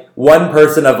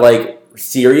person of like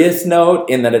serious note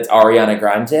in that it's Ariana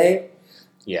Grande.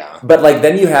 Yeah. But like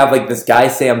then you have like this guy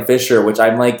Sam Fisher, which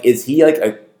I'm like, is he like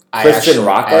a Christian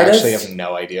rock artist? I actually have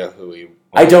no idea who he was.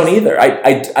 I don't either.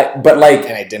 But like,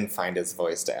 and I didn't find his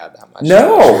voice to add that much.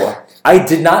 No, I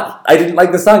did not. I didn't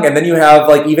like the song. And then you have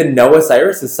like even Noah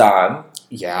Cyrus's song.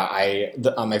 Yeah,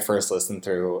 on my first listen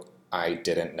through, I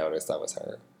didn't notice that was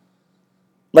her.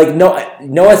 Like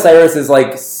Noah Cyrus is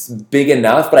like big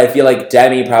enough, but I feel like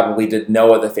Demi probably did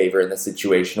Noah the favor in this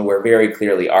situation, where very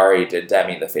clearly Ari did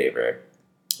Demi the favor.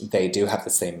 They do have the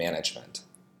same management.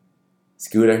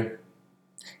 Scooter.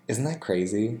 Isn't that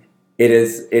crazy? It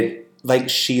is.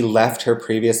 Like, she left her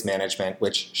previous management,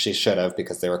 which she should have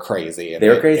because they were crazy. And they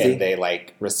were crazy. And they,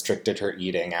 like, restricted her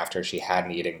eating after she had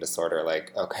an eating disorder.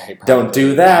 Like, okay. Don't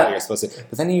do that. You're supposed to.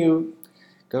 But then you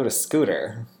go to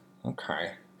Scooter.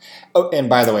 Okay. Oh, and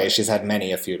by the way, she's had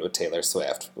many a feud with Taylor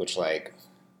Swift, which, like...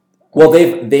 Well,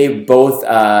 they both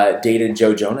dated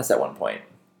Joe Jonas at one point.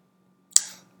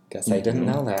 Guess I didn't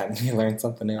know that. You learn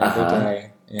something new every day.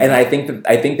 Yeah. And I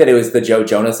think that it was the Joe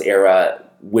Jonas era,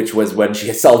 which was when she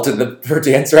assaulted her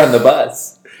dancer on the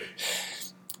bus.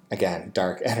 Again,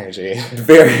 dark energy.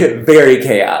 Very, very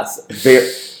chaos.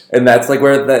 And that's like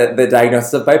where the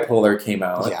diagnosis of bipolar came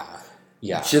out.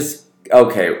 Yeah. Just,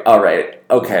 okay, all right,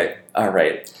 okay. all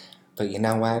right. But you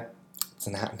know what? It's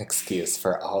not an excuse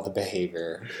for all the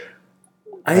behavior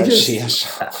This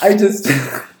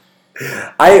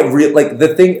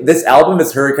album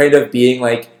is her kind of being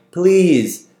like,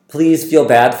 please feel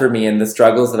bad for me and the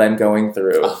struggles that I'm going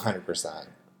through. 100%.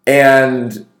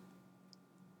 And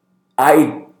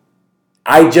I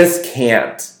just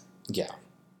can't. Yeah.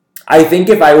 I think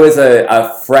if I was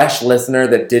a fresh listener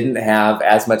that didn't have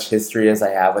as much history as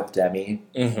I have with Demi,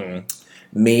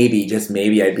 maybe, just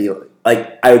maybe, I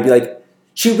would be like,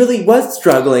 she really was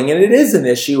struggling, and it is an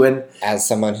issue. And as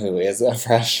someone who is a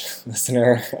fresh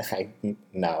listener,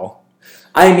 no.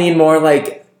 I mean more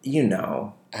like,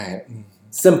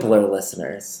 simpler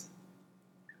listeners.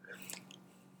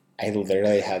 I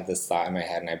literally had this thought in my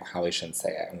head, and I probably shouldn't say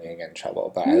it. I'm going to get in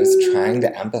trouble. But I was trying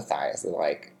to empathize with,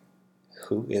 like,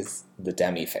 who is the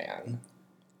Demi fan?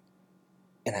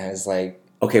 And I was like...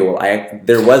 Okay, well,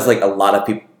 there was, like, a lot of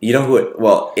people... You know who...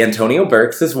 Well, Antonio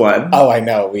Burks is one. Oh, I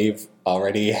know. We've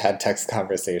already had text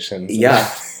conversations. Yeah.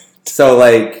 So,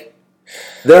 like,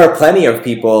 there are plenty of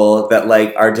people that,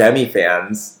 like, are Demi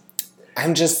fans.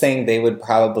 I'm just saying they would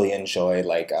probably enjoy,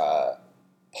 like,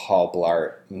 Paul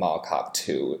Blart Mall Cop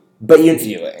 2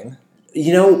 viewing.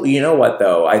 You know what,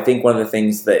 though? I think one of the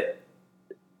things that...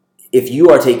 If you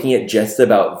are taking it just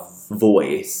about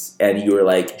voice, and you were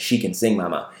like, she can sing,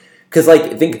 mama... Because,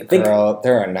 like, think... Girl,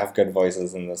 there are enough good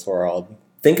voices in this world.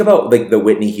 Think about, like, the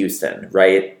Whitney Houston,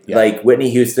 right? Yeah. Like, Whitney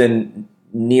Houston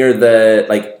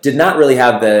did not really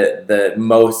have the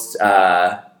most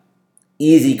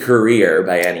easy career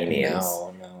by any means.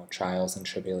 No. Trials and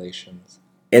tribulations.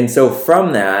 And so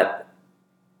from that,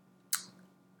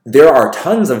 there are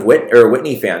tons of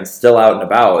Whitney fans still out and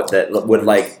about that would,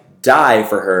 like, die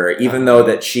for her, even though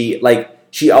that she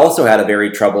also had a very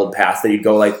troubled past that you'd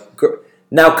go, like...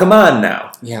 Now, come on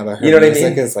now. Yeah, but her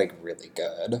music is, like, really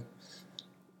good.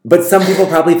 But some people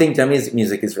probably think Demi's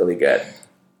music is really good.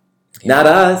 Yeah. Not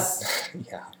us.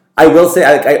 Yeah. I will say,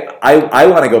 I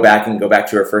want to go back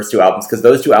to her first two albums, because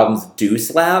those two albums do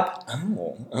slap.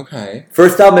 Oh, okay.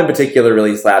 First album in particular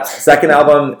really slaps. Second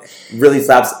album really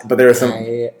slaps, but there are some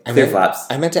clear flaps.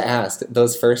 I meant to ask,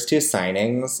 those first two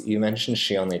signings, you mentioned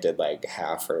she only did like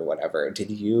half or whatever.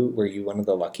 Were you one of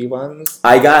the lucky ones?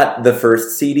 I got the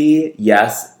first CD,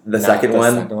 yes. The second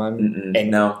one?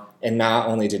 No. And not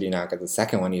only did you not get the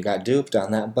second one, you got duped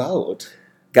on that boat.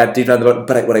 Got duped on the boat,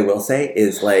 but what I will say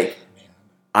is, like,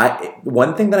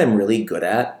 one thing that I'm really good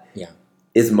at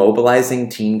is mobilizing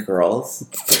teen girls.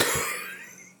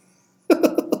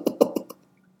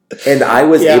 And I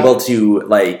was able to,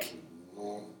 like,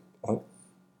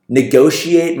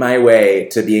 negotiate my way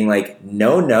to being like,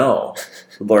 no,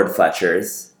 Lord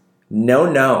Fletchers.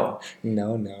 No.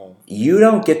 You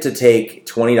don't get to take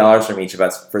 $20 from each of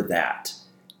us for that.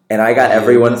 And I got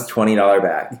everyone's $20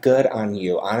 back. Good on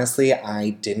you. Honestly, I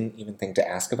didn't even think to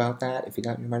ask about that if you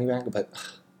got your money back, but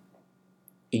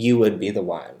you would be the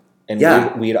one.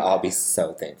 And we'd all be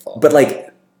so thankful. But,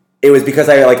 like, it was because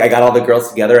I got all the girls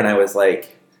together and I was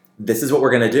like, this is what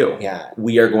we're going to do. Yeah.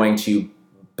 We are going to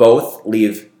both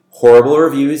leave horrible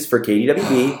reviews for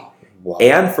KDWB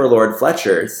and for Lord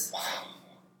Fletchers.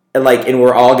 And, like, and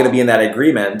we're all going to be in that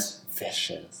agreement.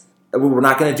 Vicious. We're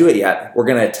not going to do it yet. We're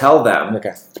going to tell them. We're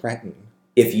going to threaten.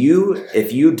 If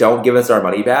you don't give us our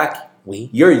money back,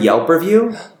 your Yelp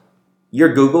review,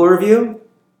 your Google review,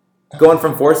 going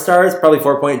from 4 stars, probably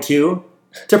 4.2,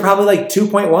 to probably like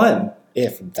 2.1.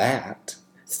 If that.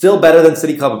 Still better than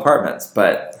City Club Apartments,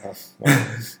 but...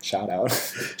 Shout out.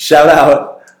 Shout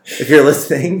out, if you're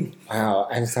listening. Wow,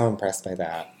 I'm so impressed by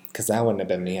that. Because that wouldn't have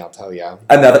been me, I'll tell you.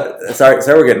 Sorry,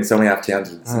 we're getting so many off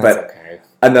tangents. Oh, but that's okay.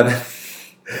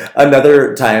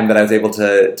 Another time that I was able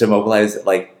to mobilize,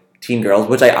 like, teen girls,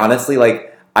 which I honestly,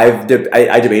 like, I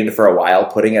debated for a while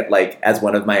putting it, like, as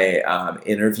one of my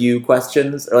interview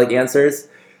questions or, like, answers.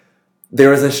 There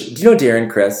was do you know Darren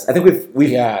Criss? I think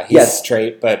we've he's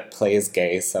straight but plays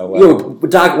gay so well. We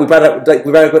brought it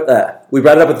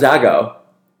up with Dago.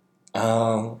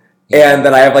 Oh. Yeah. And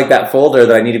then I have, like, that folder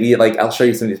that I need to be, like, I'll show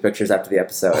you some of these pictures after the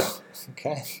episode.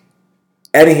 Okay.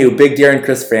 Anywho, big Darren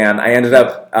Criss fan. I ended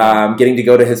up getting to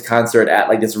go to his concert at,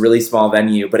 like, this really small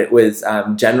venue, but it was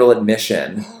general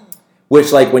admission,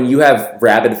 which, like, when you have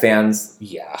rabid fans,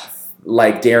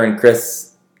 like Darren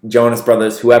Criss, Jonas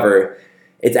Brothers, whoever,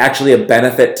 it's actually a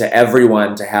benefit to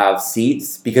everyone to have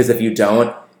seats, because if you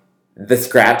don't, the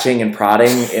scratching and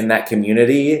prodding in that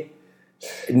community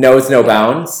knows no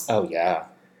bounds. Oh, yeah.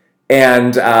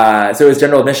 And so it was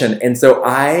general admission. And so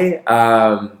I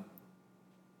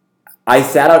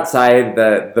sat outside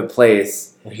the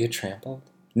place. Were you trampled?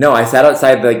 No, I sat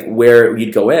outside, like, where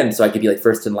you'd go in so I could be, like,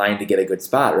 first in line to get a good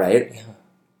spot, right? Yeah.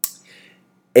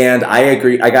 And I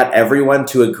agree. I got everyone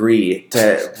to agree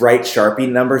to write Sharpie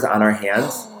numbers on our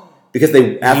hands because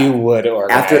they You would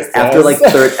organize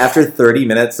after 30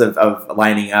 minutes of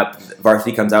lining up,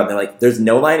 varsity comes out and they're like, "There's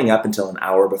no lining up until an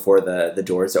hour before the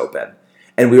doors open."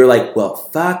 And we were like, "Well,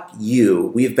 fuck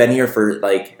you. We've been here for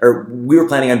we were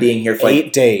planning on being here for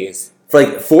 8 days, for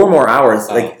 4 more hours,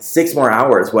 6 more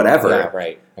hours, whatever." Yeah,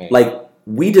 right. Like,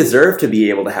 we deserve to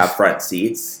be able to have front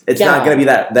seats. It's not going to be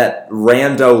that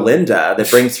rando Linda that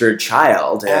brings her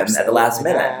child in at the last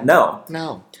minute.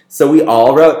 No. So we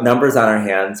all wrote numbers on our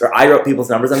hands, or I wrote people's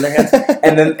numbers on their hands,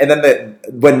 and then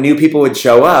when new people would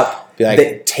show up, be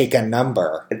like, take a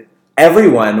number.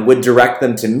 Everyone would direct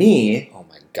them to me. Oh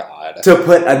my God! To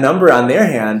put a number on their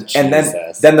hand, Jesus. And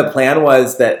then the plan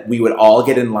was that we would all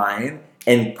get in line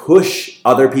and push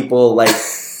other people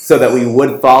so that we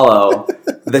would follow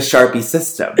the Sharpie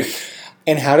system.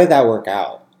 And how did that work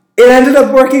out? It ended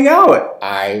up working out.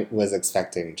 I was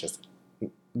expecting just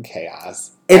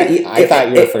chaos. I thought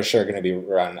you were for sure going to be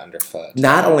run underfoot.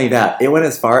 Not only that, it went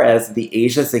as far as the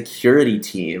Asia security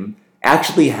team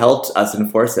actually helped us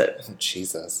enforce it. Oh,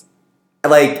 Jesus.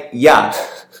 Yeah.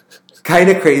 Kind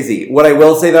of crazy. What I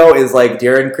will say, though, is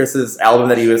Darren Chris's album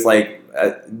that he was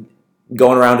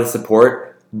going around to support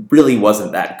really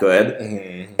wasn't that good.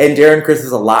 Mm-hmm. And Darren Criss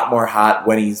is a lot more hot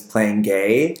when he's playing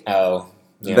gay. Oh.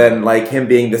 Yeah. Than him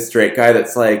being the straight guy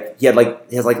that's he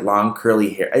has long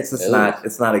curly hair. It's just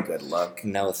not a good look.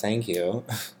 No, thank you.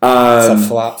 It's a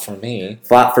flop for me.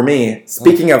 Flop for me.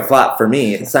 Speaking of flop for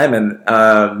me, Simon.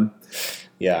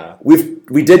 Yeah.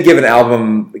 We did give an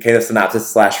album kind of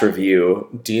synopsis /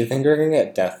 review. Do you think we're gonna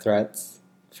get death threats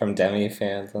from Demi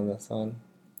fans on this one?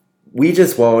 We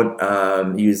just won't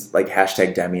use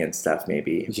hashtag Demi and stuff.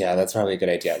 Maybe. Yeah, that's probably a good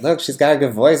idea. Look, she's got a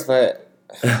good voice, but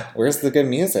where's the good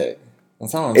music?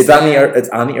 That's all I'm saying. It's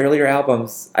on the earlier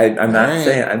albums. I'm not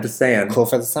saying. I'm just saying. Cool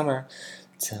for the summer.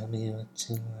 Tell me what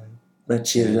you want.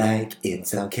 What you like,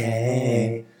 it's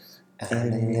okay.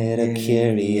 I'm a little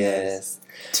curious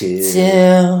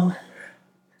too.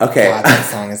 Okay. God, that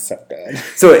song is so good.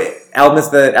 So, the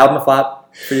album a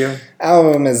flop for you?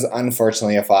 Album is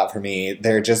unfortunately a flop for me.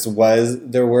 There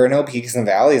were no peaks and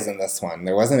valleys in this one.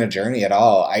 There wasn't a journey at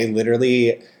all.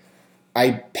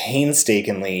 I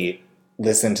painstakingly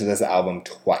listened to this album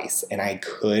twice, and I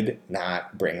could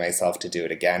not bring myself to do it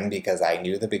again because I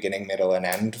knew the beginning, middle, and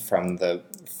end from the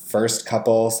first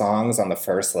couple songs on the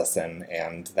first listen,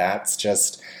 and that's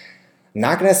just... I'm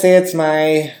not going to say it's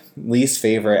my least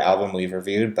favorite album we've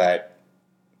reviewed, but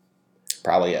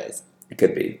probably is. It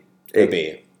could be.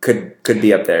 Could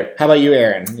be up there. How about you,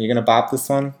 Aaron? You going to bop this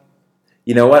one?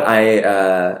 You know what?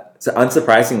 So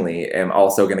unsurprisingly, am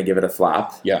also going to give it a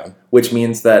flop. Yeah. Which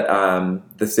means that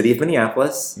the city of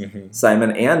Minneapolis,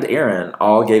 Simon, and Aaron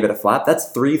all gave it a flop. That's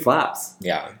 3 flops.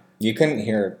 Yeah. You couldn't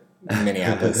hear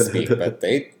Minneapolis speak, but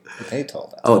they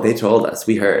told us. Oh, they told us.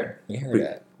 We heard. We heard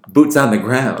it. Boots on the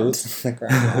ground. Boots on the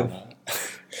ground.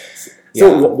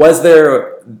 So was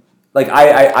there...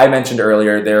 I mentioned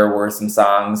earlier, there were some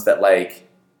songs that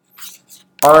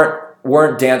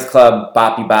weren't dance club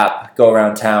boppy bop go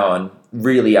around town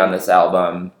really on this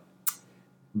album,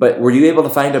 but were you able to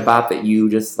find a bop that you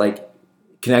just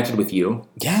connected with you?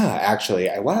 Yeah, actually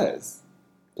I was,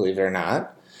 believe it or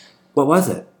not. What was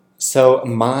it? So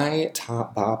my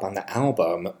top bop on the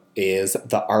album is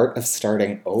The Art of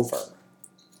Starting Over.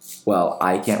 Well,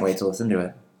 I can't wait to listen to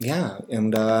it. Yeah,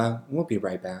 and we'll be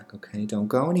right back, okay? Don't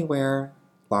go anywhere.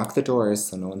 Lock the doors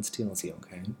so no one steals you,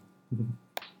 okay?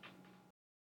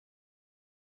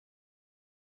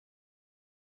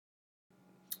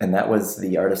 And that was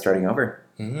The Art of Starting Over.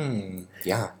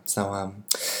 Yeah. So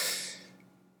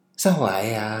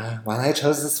while I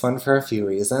chose this one for a few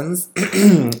reasons,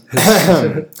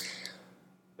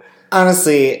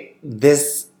 honestly,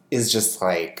 this is just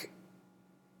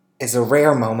it's a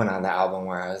rare moment on the album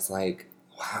where I was like,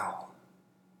 wow,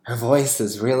 her voice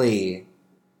is really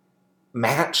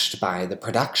matched by the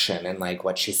production and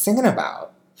what she's singing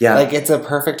about. Yeah. It's a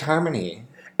perfect harmony.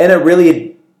 And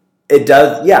it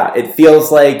does, yeah. It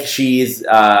feels like she's,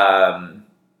 again,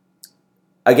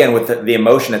 with the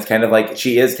emotion, it's kind of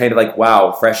she is kind of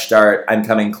wow, fresh start, I'm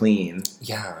coming clean.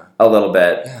 Yeah. A little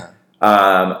bit.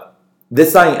 Yeah.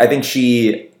 This song, I think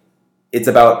it's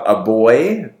about a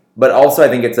boy, but also I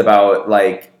think it's about,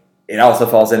 it also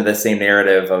falls into the same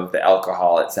narrative of the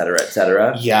alcohol, et cetera, et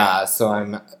cetera. Yeah, so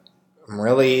I'm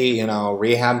really,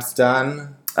 rehab's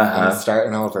done. I'm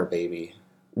starting over, baby.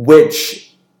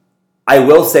 Which I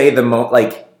will say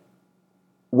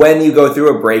when you go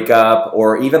through a breakup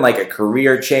or even a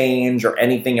career change or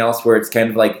anything else where it's kind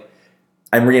of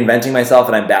I'm reinventing myself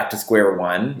and I'm back to square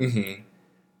one.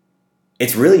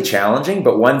 it's really challenging,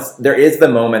 but once there is the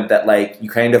moment that like you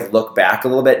kind of look back a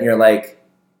little bit and you're like,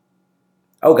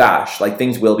 oh gosh, like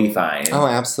things will be fine. Oh,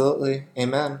 absolutely.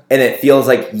 Amen. And it feels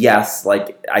like, yes,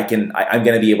 like I'm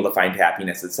going to be able to find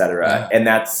happiness, etc. Yeah. And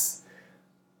that's,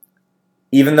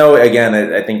 even though, again,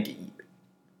 I think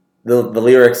the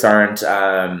lyrics aren't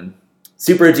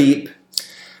super deep.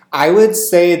 I would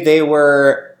say they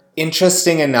were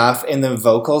interesting enough, and the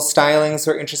vocal stylings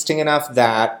were interesting enough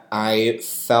that I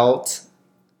felt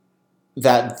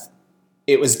that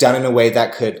it was done in a way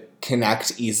that could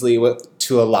connect easily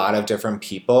to a lot of different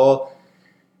people.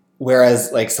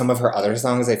 Whereas, like, some of her other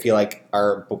songs, I feel like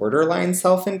are borderline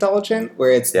self-indulgent,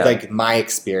 where it's like my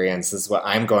experience is what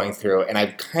I'm going through. And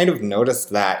I've kind of noticed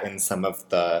that in some of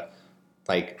the,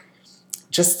 like,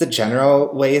 just the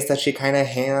general ways that she kind of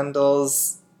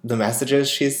handles the messages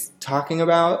she's talking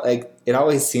about. Like, it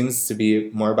always seems to be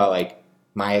more about, like,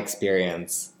 my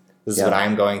experience. This is what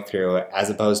I'm going through, as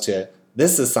opposed to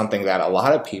this is something that a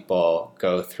lot of people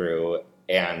go through,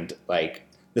 and, like,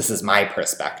 this is my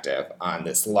perspective on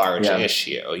this large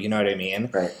issue. You know what I mean?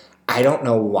 Right. I don't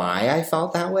know why I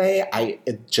felt that way.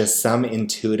 Just some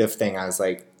intuitive thing. I was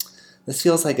like, this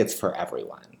feels like it's for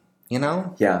everyone, you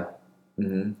know? Yeah.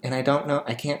 Mm-hmm. And I don't know.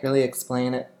 I can't really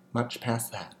explain it much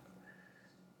past that.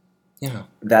 Yeah.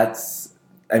 That's,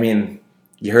 I mean,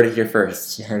 you heard it here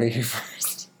first. You heard it here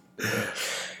first.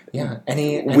 Yeah.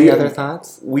 Any other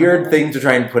thoughts? Weird thing to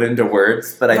try and put into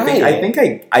words, but I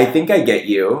think I get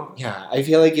you. Yeah, I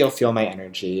feel like you'll feel my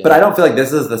energy. But I don't feel like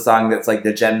this is the song that's like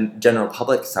the general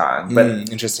public song. But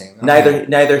interesting. Okay.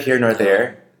 Neither here nor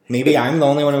there. Maybe I'm the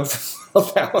only one who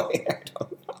felt that way. I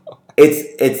don't know.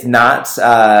 It's not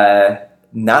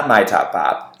my top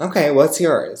pop. Okay, what's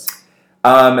yours?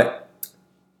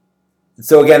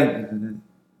 So again,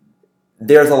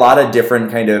 there's a lot of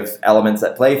different kind of elements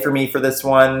that play for me for this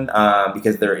one,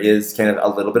 because there is kind of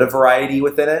a little bit of variety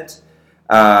within it.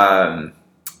 I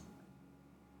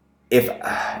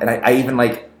even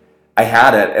like, I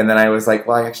had it, and then I was like,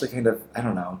 well, I actually kind of, I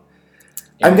don't know.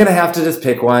 Yeah. I'm going to have to just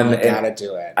pick one. You gotta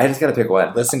do it. I just got to pick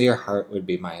one. Listen to your heart would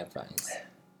be my advice.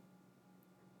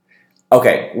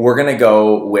 Okay, we're going to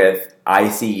go with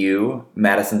ICU,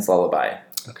 Madison's Lullaby.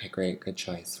 Okay, great. Good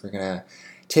choice. We're going to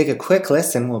take a quick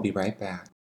listen. We'll be right back.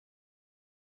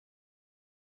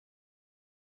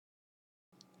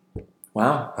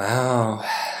 Wow.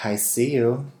 I see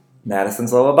you.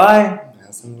 Madison's Lullaby.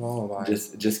 Madison's Lullaby.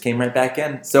 Just came right back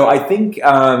in. So I think,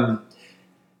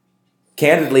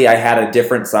 candidly, I had a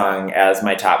different song as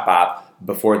my top bop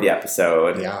before the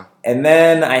episode. Yeah. And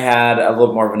then I had a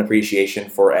little more of an appreciation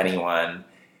for Anyone.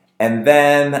 And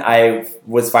then I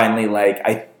was finally like,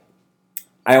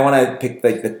 I want to pick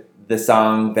like the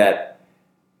song that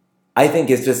I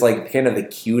think is just like kind of the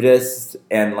cutest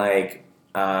and like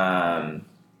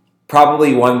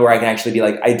probably one where I can actually be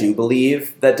like, I do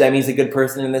believe that Demi's a good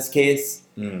person in this case.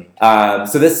 So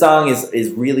this song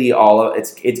is really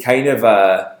it's kind of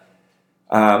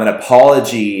an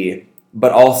apology,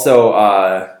 but also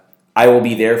I will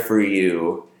be there for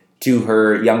you to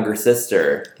her younger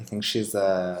sister. I think she's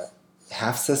a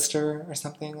half sister or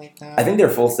something like that. I think they're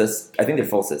full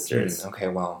sisters. Okay,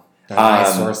 well, my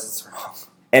source is wrong.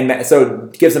 And so,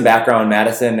 to give some background,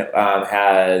 Madison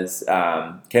has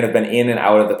kind of been in and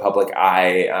out of the public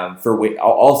eye for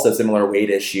also similar weight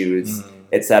issues,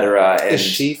 etc. Is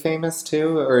she famous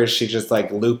too, or is she just like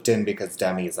looped in because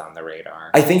Demi's on the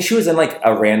radar? I think she was in like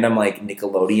a random like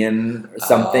Nickelodeon or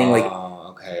something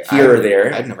okay. Here or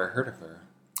there. I'd never heard of her.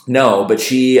 No, but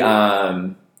she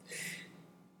had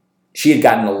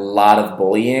gotten a lot of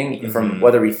bullying from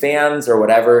whether it be fans or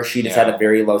whatever. She just had a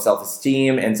very low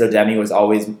self-esteem, and so Demi was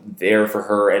always there for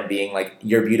her and being like,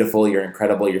 "You're beautiful, you're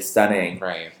incredible, you're stunning."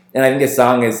 Right. And I think this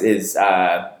song is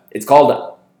it's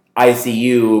called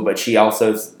ICU, but she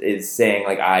also is saying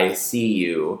like I see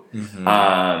you,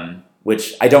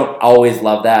 which I don't always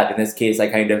love that. In this case, I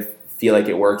kind of feel like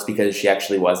it works because she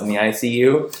actually was in the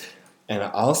ICU. And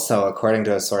also, according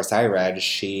to a source I read,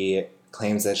 she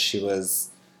claims that she was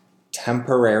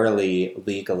temporarily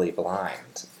legally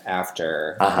blind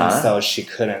after, and so she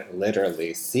couldn't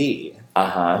literally see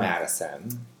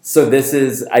Madison. So this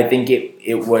is, I think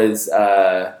it was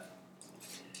a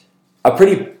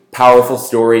pretty powerful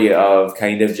story of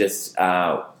kind of just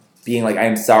being like,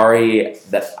 I'm sorry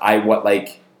that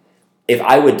if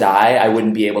I would die, I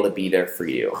wouldn't be able to be there for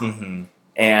you.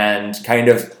 And kind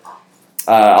of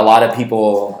a lot of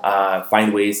people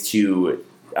find ways to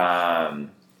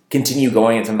continue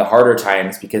going in some of the harder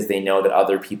times because they know that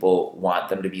other people want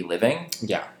them to be living.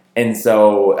 Yeah. And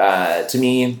so, to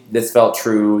me, this felt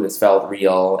true, this felt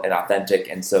real and authentic,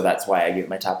 and so that's why I give it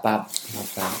my top bop.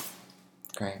 Love that.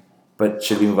 Great. But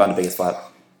should we move on to biggest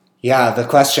flop? Yeah, the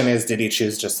question is, did you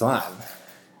choose just one?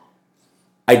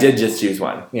 I did just choose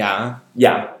one. Yeah?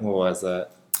 Yeah. What was it?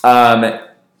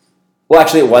 Well,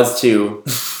 actually, it was two.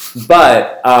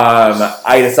 But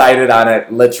I decided on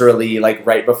it literally like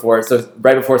right before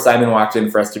Simon walked in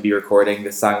for us to be recording,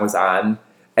 this song was on,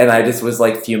 and I just was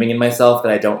like fuming in myself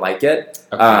that I don't like it.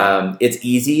 Okay. It's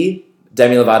Easy,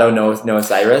 Demi Lovato, Noah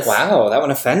Cyrus. Wow, that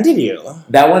one offended you.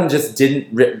 That one just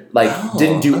didn't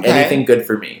do anything good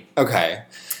for me. Okay.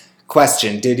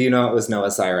 Question: did you know it was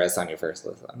Noah Cyrus on your first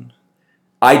listen?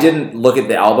 I didn't look at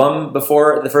the album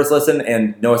before the first listen,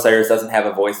 and Noah Cyrus doesn't have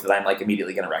a voice that I'm like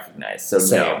immediately going to recognize. So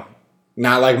Same. No,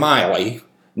 not like Miley,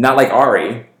 not like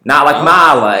Ari, not like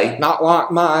Miley, not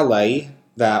like Miley.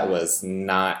 That was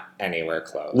not anywhere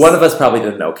close. One of us probably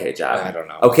did an okay job. I don't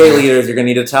know. Okay, leaders, you're going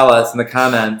to need to tell us in the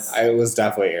comments. It was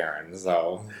definitely Aaron.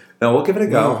 So no, we'll give it a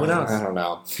go. Who knows? I don't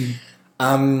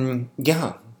know.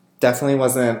 Yeah, definitely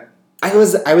wasn't. I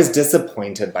was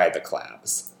disappointed by the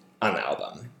collabs on the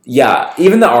album. Yeah,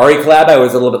 even the Ari collab, I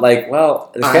was a little bit like,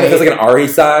 well, it kind of feels like an Ari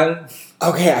song.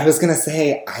 Okay, I was gonna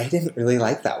say I didn't really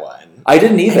like that one. I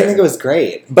didn't either. I didn't think it was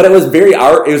great, but it was very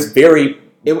Ari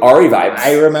vibes.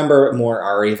 I remember more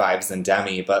Ari vibes than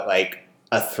Demi, but like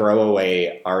a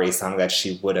throwaway Ari song that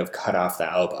she would have cut off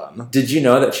the album. Did you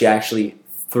know that she actually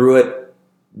threw it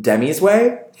Demi's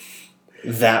way?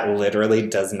 That literally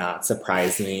does not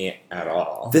surprise me at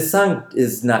all. This song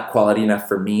is not quality enough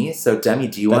for me, so Demi,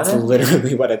 do you want it? That's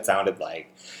literally what it sounded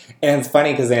like. And it's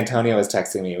funny because Antonio was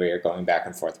texting me, we were going back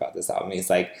and forth about this album. He's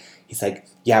like,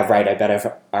 yeah, right, I bet if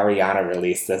Ariana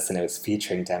released this and it was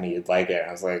featuring Demi, you'd like it. And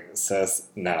I was like, sis,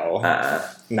 no.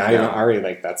 Not even Ari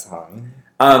liked that song.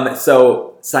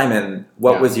 So, Simon,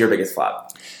 what was your biggest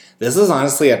flop? This is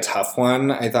honestly a tough one.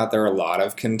 I thought there were a lot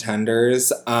of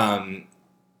contenders.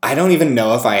 I don't even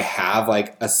know if I have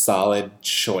like a solid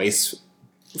choice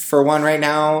for one right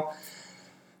now.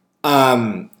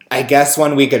 I guess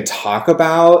one we could talk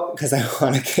about, because I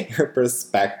want to get your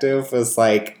perspective, was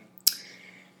like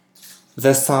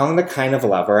the song The Kind of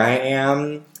Lover I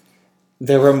Am.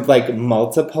 There were like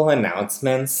multiple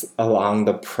announcements along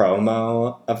the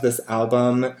promo of this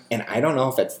album, and I don't know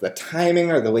if it's the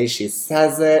timing or the way she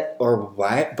says it or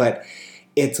what, but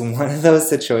it's one of those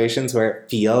situations where it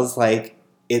feels like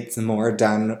it's more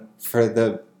done for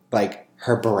the, like,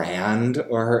 her brand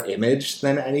or her image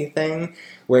than anything,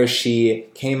 where she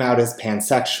came out as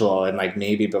pansexual and, like,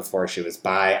 maybe before she was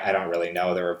bi, I don't really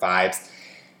know, there were vibes.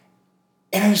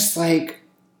 And I'm just like,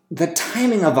 the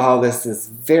timing of all this is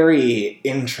very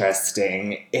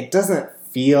interesting. It doesn't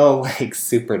feel, like,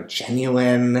 super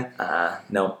genuine.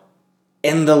 No.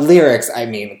 And the lyrics, I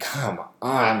mean, come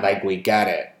on, like, we get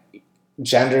it.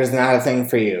 Gender is not a thing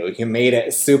for you. You made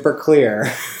it super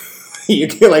clear. You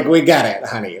like, we get it,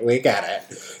 honey. We get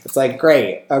it. It's like,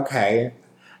 great. Okay.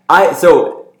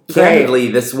 Candidly,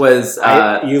 this was...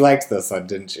 you liked this one,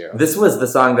 didn't you? This was the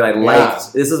song that I liked.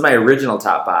 Yeah. This is my original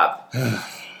top pop.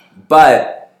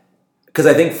 But, because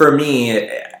I think for me,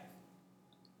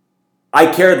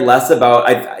 I cared less about...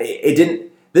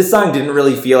 This song didn't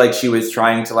really feel like she was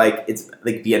trying to, like, it's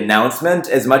like the announcement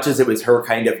as much as it was her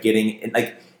kind of getting,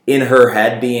 like... in her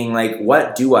head being like,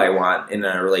 what do I want in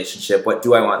a relationship? What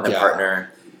do I want in a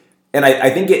partner? And I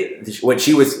think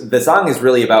the song is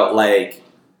really about like,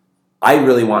 I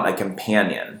really want a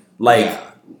companion. Like,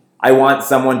 I want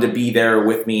someone to be there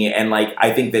with me. And like,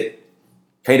 I think that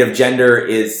kind of gender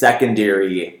is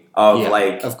secondary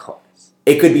of course.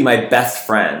 It could be my best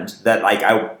friend that like,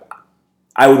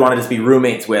 I would want to just be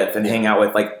roommates with and hang out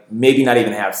with, like maybe not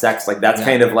even have sex. Like that's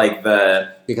kind of like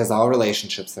because all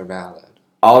relationships are valid.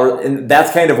 And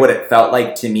that's kind of what it felt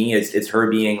like to me is her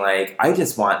being like, I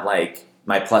just want like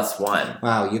my plus one.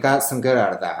 Wow, you got some good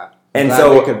out of that. And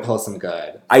so we could pull some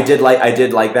good. I did like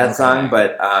that song,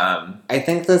 but I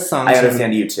think this song. I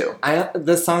understand you too.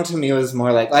 This song to me was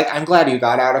more like I'm glad you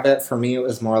got out of it. For me, it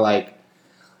was more like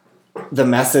the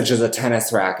message is a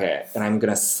tennis racket, and I'm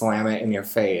gonna slam it in your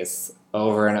face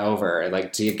over and over.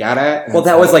 Like, do you get it? And well,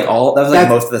 that was like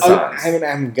most of the songs. I mean,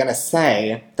 I'm gonna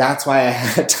say that's why I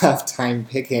had a tough time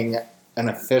picking an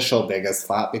official biggest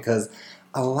flop, because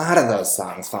a lot of those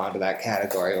songs fall into that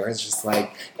category where it's just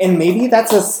like, and maybe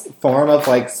that's a form of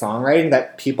like songwriting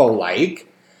that people like.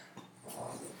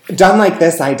 Done like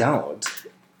this, I don't.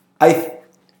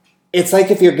 It's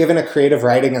like if you're given a creative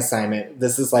writing assignment,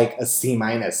 this is like a C-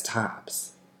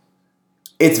 tops.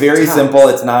 It's very simple.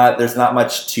 There's not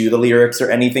much to the lyrics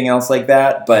or anything else like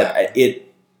that, but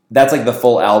that's like the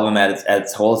full album at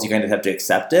its whole, so you kind of have to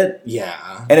accept it.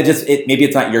 Yeah. And maybe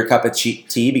it's not your cup of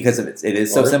tea because it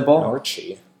is so simple. Or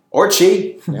chi. Or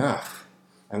chi. Yeah.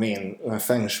 I mean,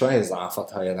 feng shui is off, I'll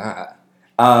tell you that.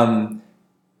 Can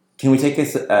we take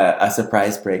a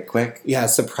surprise break quick? Yeah,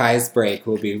 surprise break.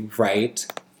 We'll be right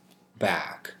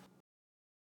back.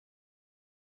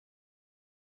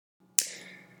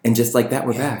 And just like that,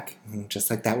 we're back. And just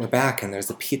like that, we're back, and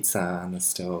there's a pizza on the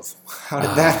stove. How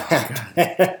did that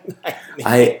happen?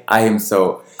 I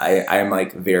am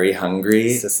like very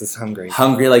hungry. Sis is hungry.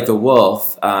 Hungry like the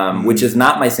wolf, which is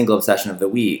not my single obsession of the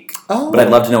week. Oh. But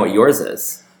I'd love to know what yours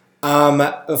is.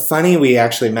 Funny we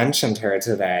actually mentioned her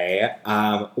today.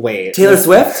 Wait. Taylor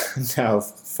Swift? No,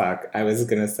 fuck. I was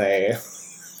gonna say...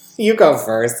 You go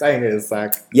first. I need a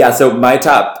sec. Yeah, so my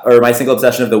single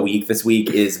obsession of the week this week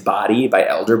is Body by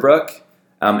Elderbrook.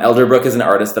 Elderbrook is an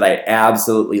artist that I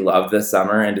absolutely love this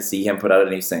summer, and to see him put out a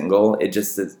new single,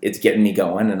 it's getting me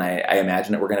going, and I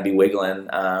imagine that we're going to be wiggling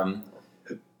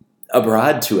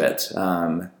abroad to it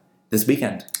this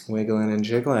weekend. Wiggling and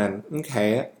jiggling.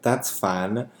 Okay, that's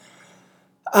fun.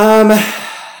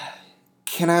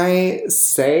 Can I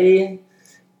say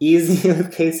Easy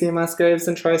with Casey Musgraves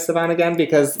and Troye Sivan again?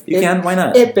 Because you can. Why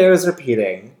not? It bears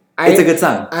repeating. It's a good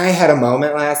song. I had a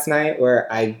moment last night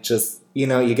where I just, you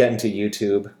get into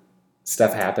YouTube,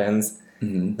 stuff happens.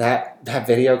 Mm-hmm. That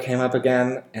video came up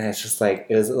again, and it's just like,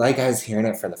 it was like I was hearing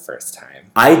it for the first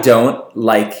time. I don't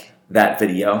like that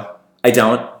video. I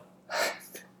don't.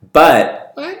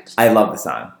 But what? I love the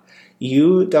song.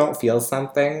 You don't feel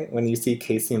something when you see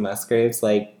Casey Musgraves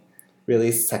like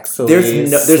really sexily.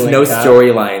 There's no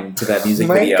storyline to that music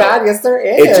video. Oh my god, yes there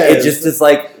is. It just is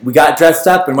like, we got dressed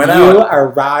up and went out. You are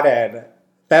rotted.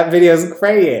 That video's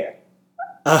great.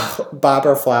 Bob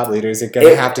or flop leaders, you're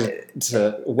gonna have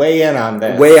to weigh in on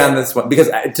this. Weigh on this one, because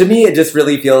to me it just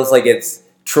really feels like it's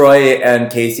Troy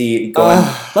and Casey going,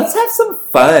 let's have some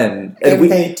fun. And we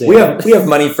have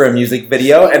money for a music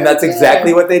video, and that's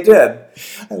exactly what they did.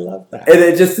 I love that. And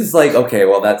it just is like, okay,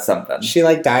 well, that's something. She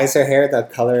like dyes her hair the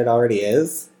color it already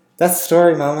is. That's the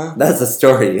story, mama. That's the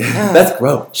story. Yeah. That's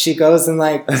growth. She goes and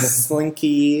like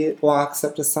slinky walks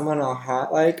up to someone all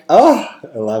hot, like, I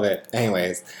love it.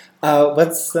 Anyways,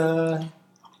 what's your...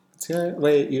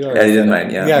 Wait, you already... Yeah, you did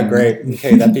mine, yeah. Yeah, great.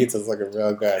 Okay, that pizza's looking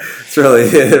real good. It really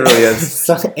is.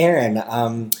 So, Aaron,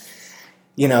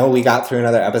 we got through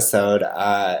another episode.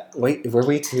 Wait, were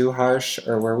we too harsh,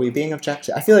 or were we being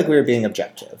objective? I feel like we were being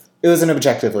objective. It was an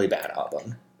objectively bad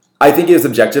album. I think it was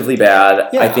objectively bad.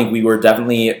 Yeah. I think we were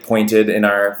definitely pointed in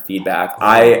our feedback.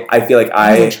 I feel like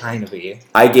I wasn't trying to be.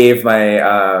 I gave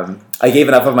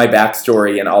enough of my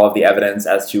backstory and all of the evidence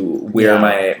as to where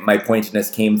my pointedness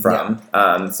came from.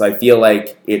 Yeah. So I feel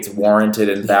like it's warranted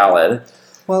and valid.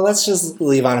 Well, let's just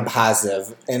leave on a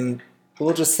positive, and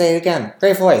we'll just say it again.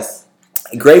 Great voice.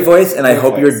 Great voice, and I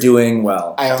hope you're doing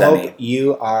well, I Demi. hope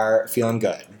you are feeling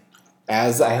good,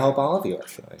 as I hope all of you are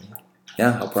feeling.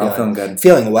 Yeah, hope we're all feeling good.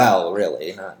 Feeling well,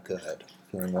 really, not good.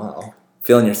 Feeling well.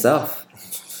 Feeling yourself.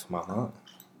 Mama.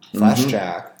 Flash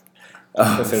Jack,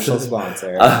 official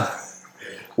sponsor.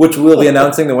 Which we'll be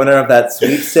announcing the winner of that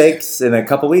sweepstakes in a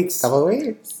couple weeks.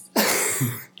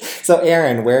 So,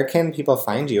 Aaron, where can people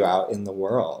find you out in the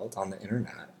world, on the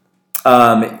internet?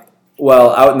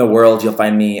 Well, out in the world, you'll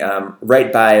find me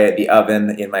right by the oven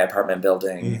in my apartment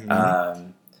building,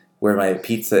 where my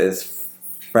pizza is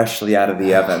freshly out of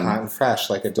the oven. Hot and fresh,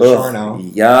 like a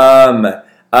DiGiorno. Yum!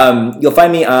 You'll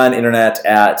find me on internet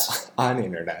at... On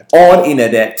internet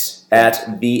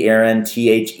at the Aaron,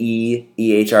 TheEehren.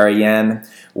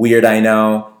 Weird, I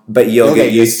know, but you'll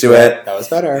get used to it. That was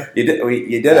better. You did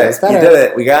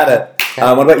it. We got it. Okay.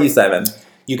 What about you, Simon?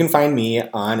 You can find me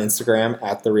on Instagram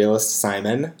at The Realist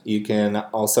Simon. You can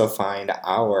also find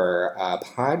our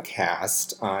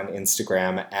podcast on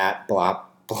Instagram at Blop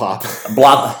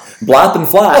and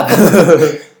Flop.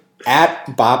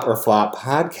 At Bop or Flop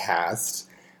Podcast.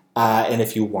 And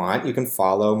if you want, you can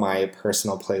follow my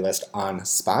personal playlist on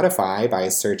Spotify by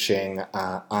searching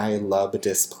I Love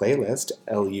This Playlist,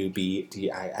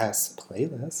 LUBDIS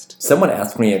playlist. Someone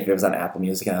asked me if it was on Apple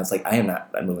Music, and I was like, I'm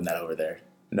moving that over there.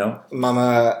 No?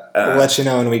 Mama, we'll let you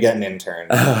know when we get an intern.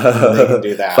 They can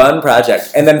do that. Fun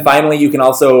project. And then finally, you can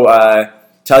also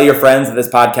tell your friends that this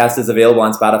podcast is available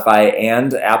on Spotify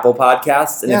and Apple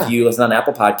Podcasts. And if you listen on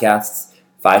Apple Podcasts,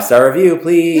 5-star review,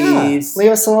 please. Yeah.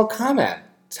 Leave us a little comment.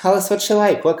 Tell us what you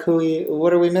like. What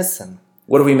are we missing?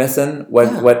 What are we missing? What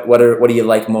do you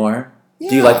like more? Yeah.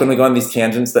 Do you like when we go on these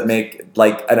tangents that make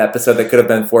like an episode that could have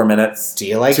been 4 minutes? Do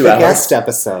you like the guest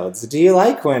episodes? Do you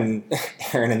like when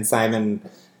Aaron and Simon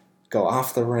go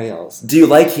off the rails? Do you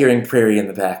like hearing Prairie in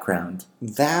the background?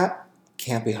 That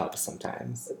can't be helped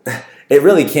sometimes. It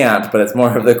really can't, but it's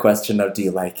more of the question of, do you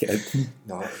like it?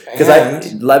 No.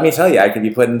 Because let me tell you, I could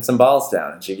be putting some balls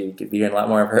down, and she could be hearing a lot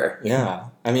more of her. Yeah.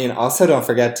 I mean, also don't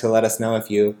forget to let us know if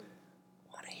you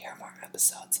want to hear more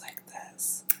episodes like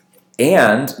this.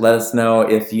 And let us know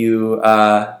if you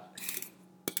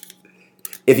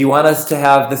want us to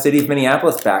have the city of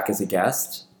Minneapolis back as a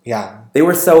guest. Yeah. They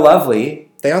were so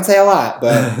lovely. They don't say a lot,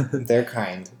 but they're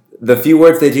kind. The few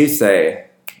words they do say,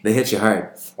 they hit you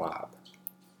hard.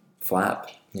 Flap.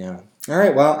 Yeah. All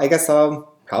right, well, I guess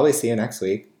I'll probably see you next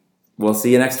week. We'll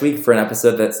see you next week for an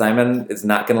episode that Simon is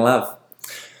not going to love.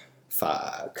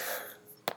 Fuck.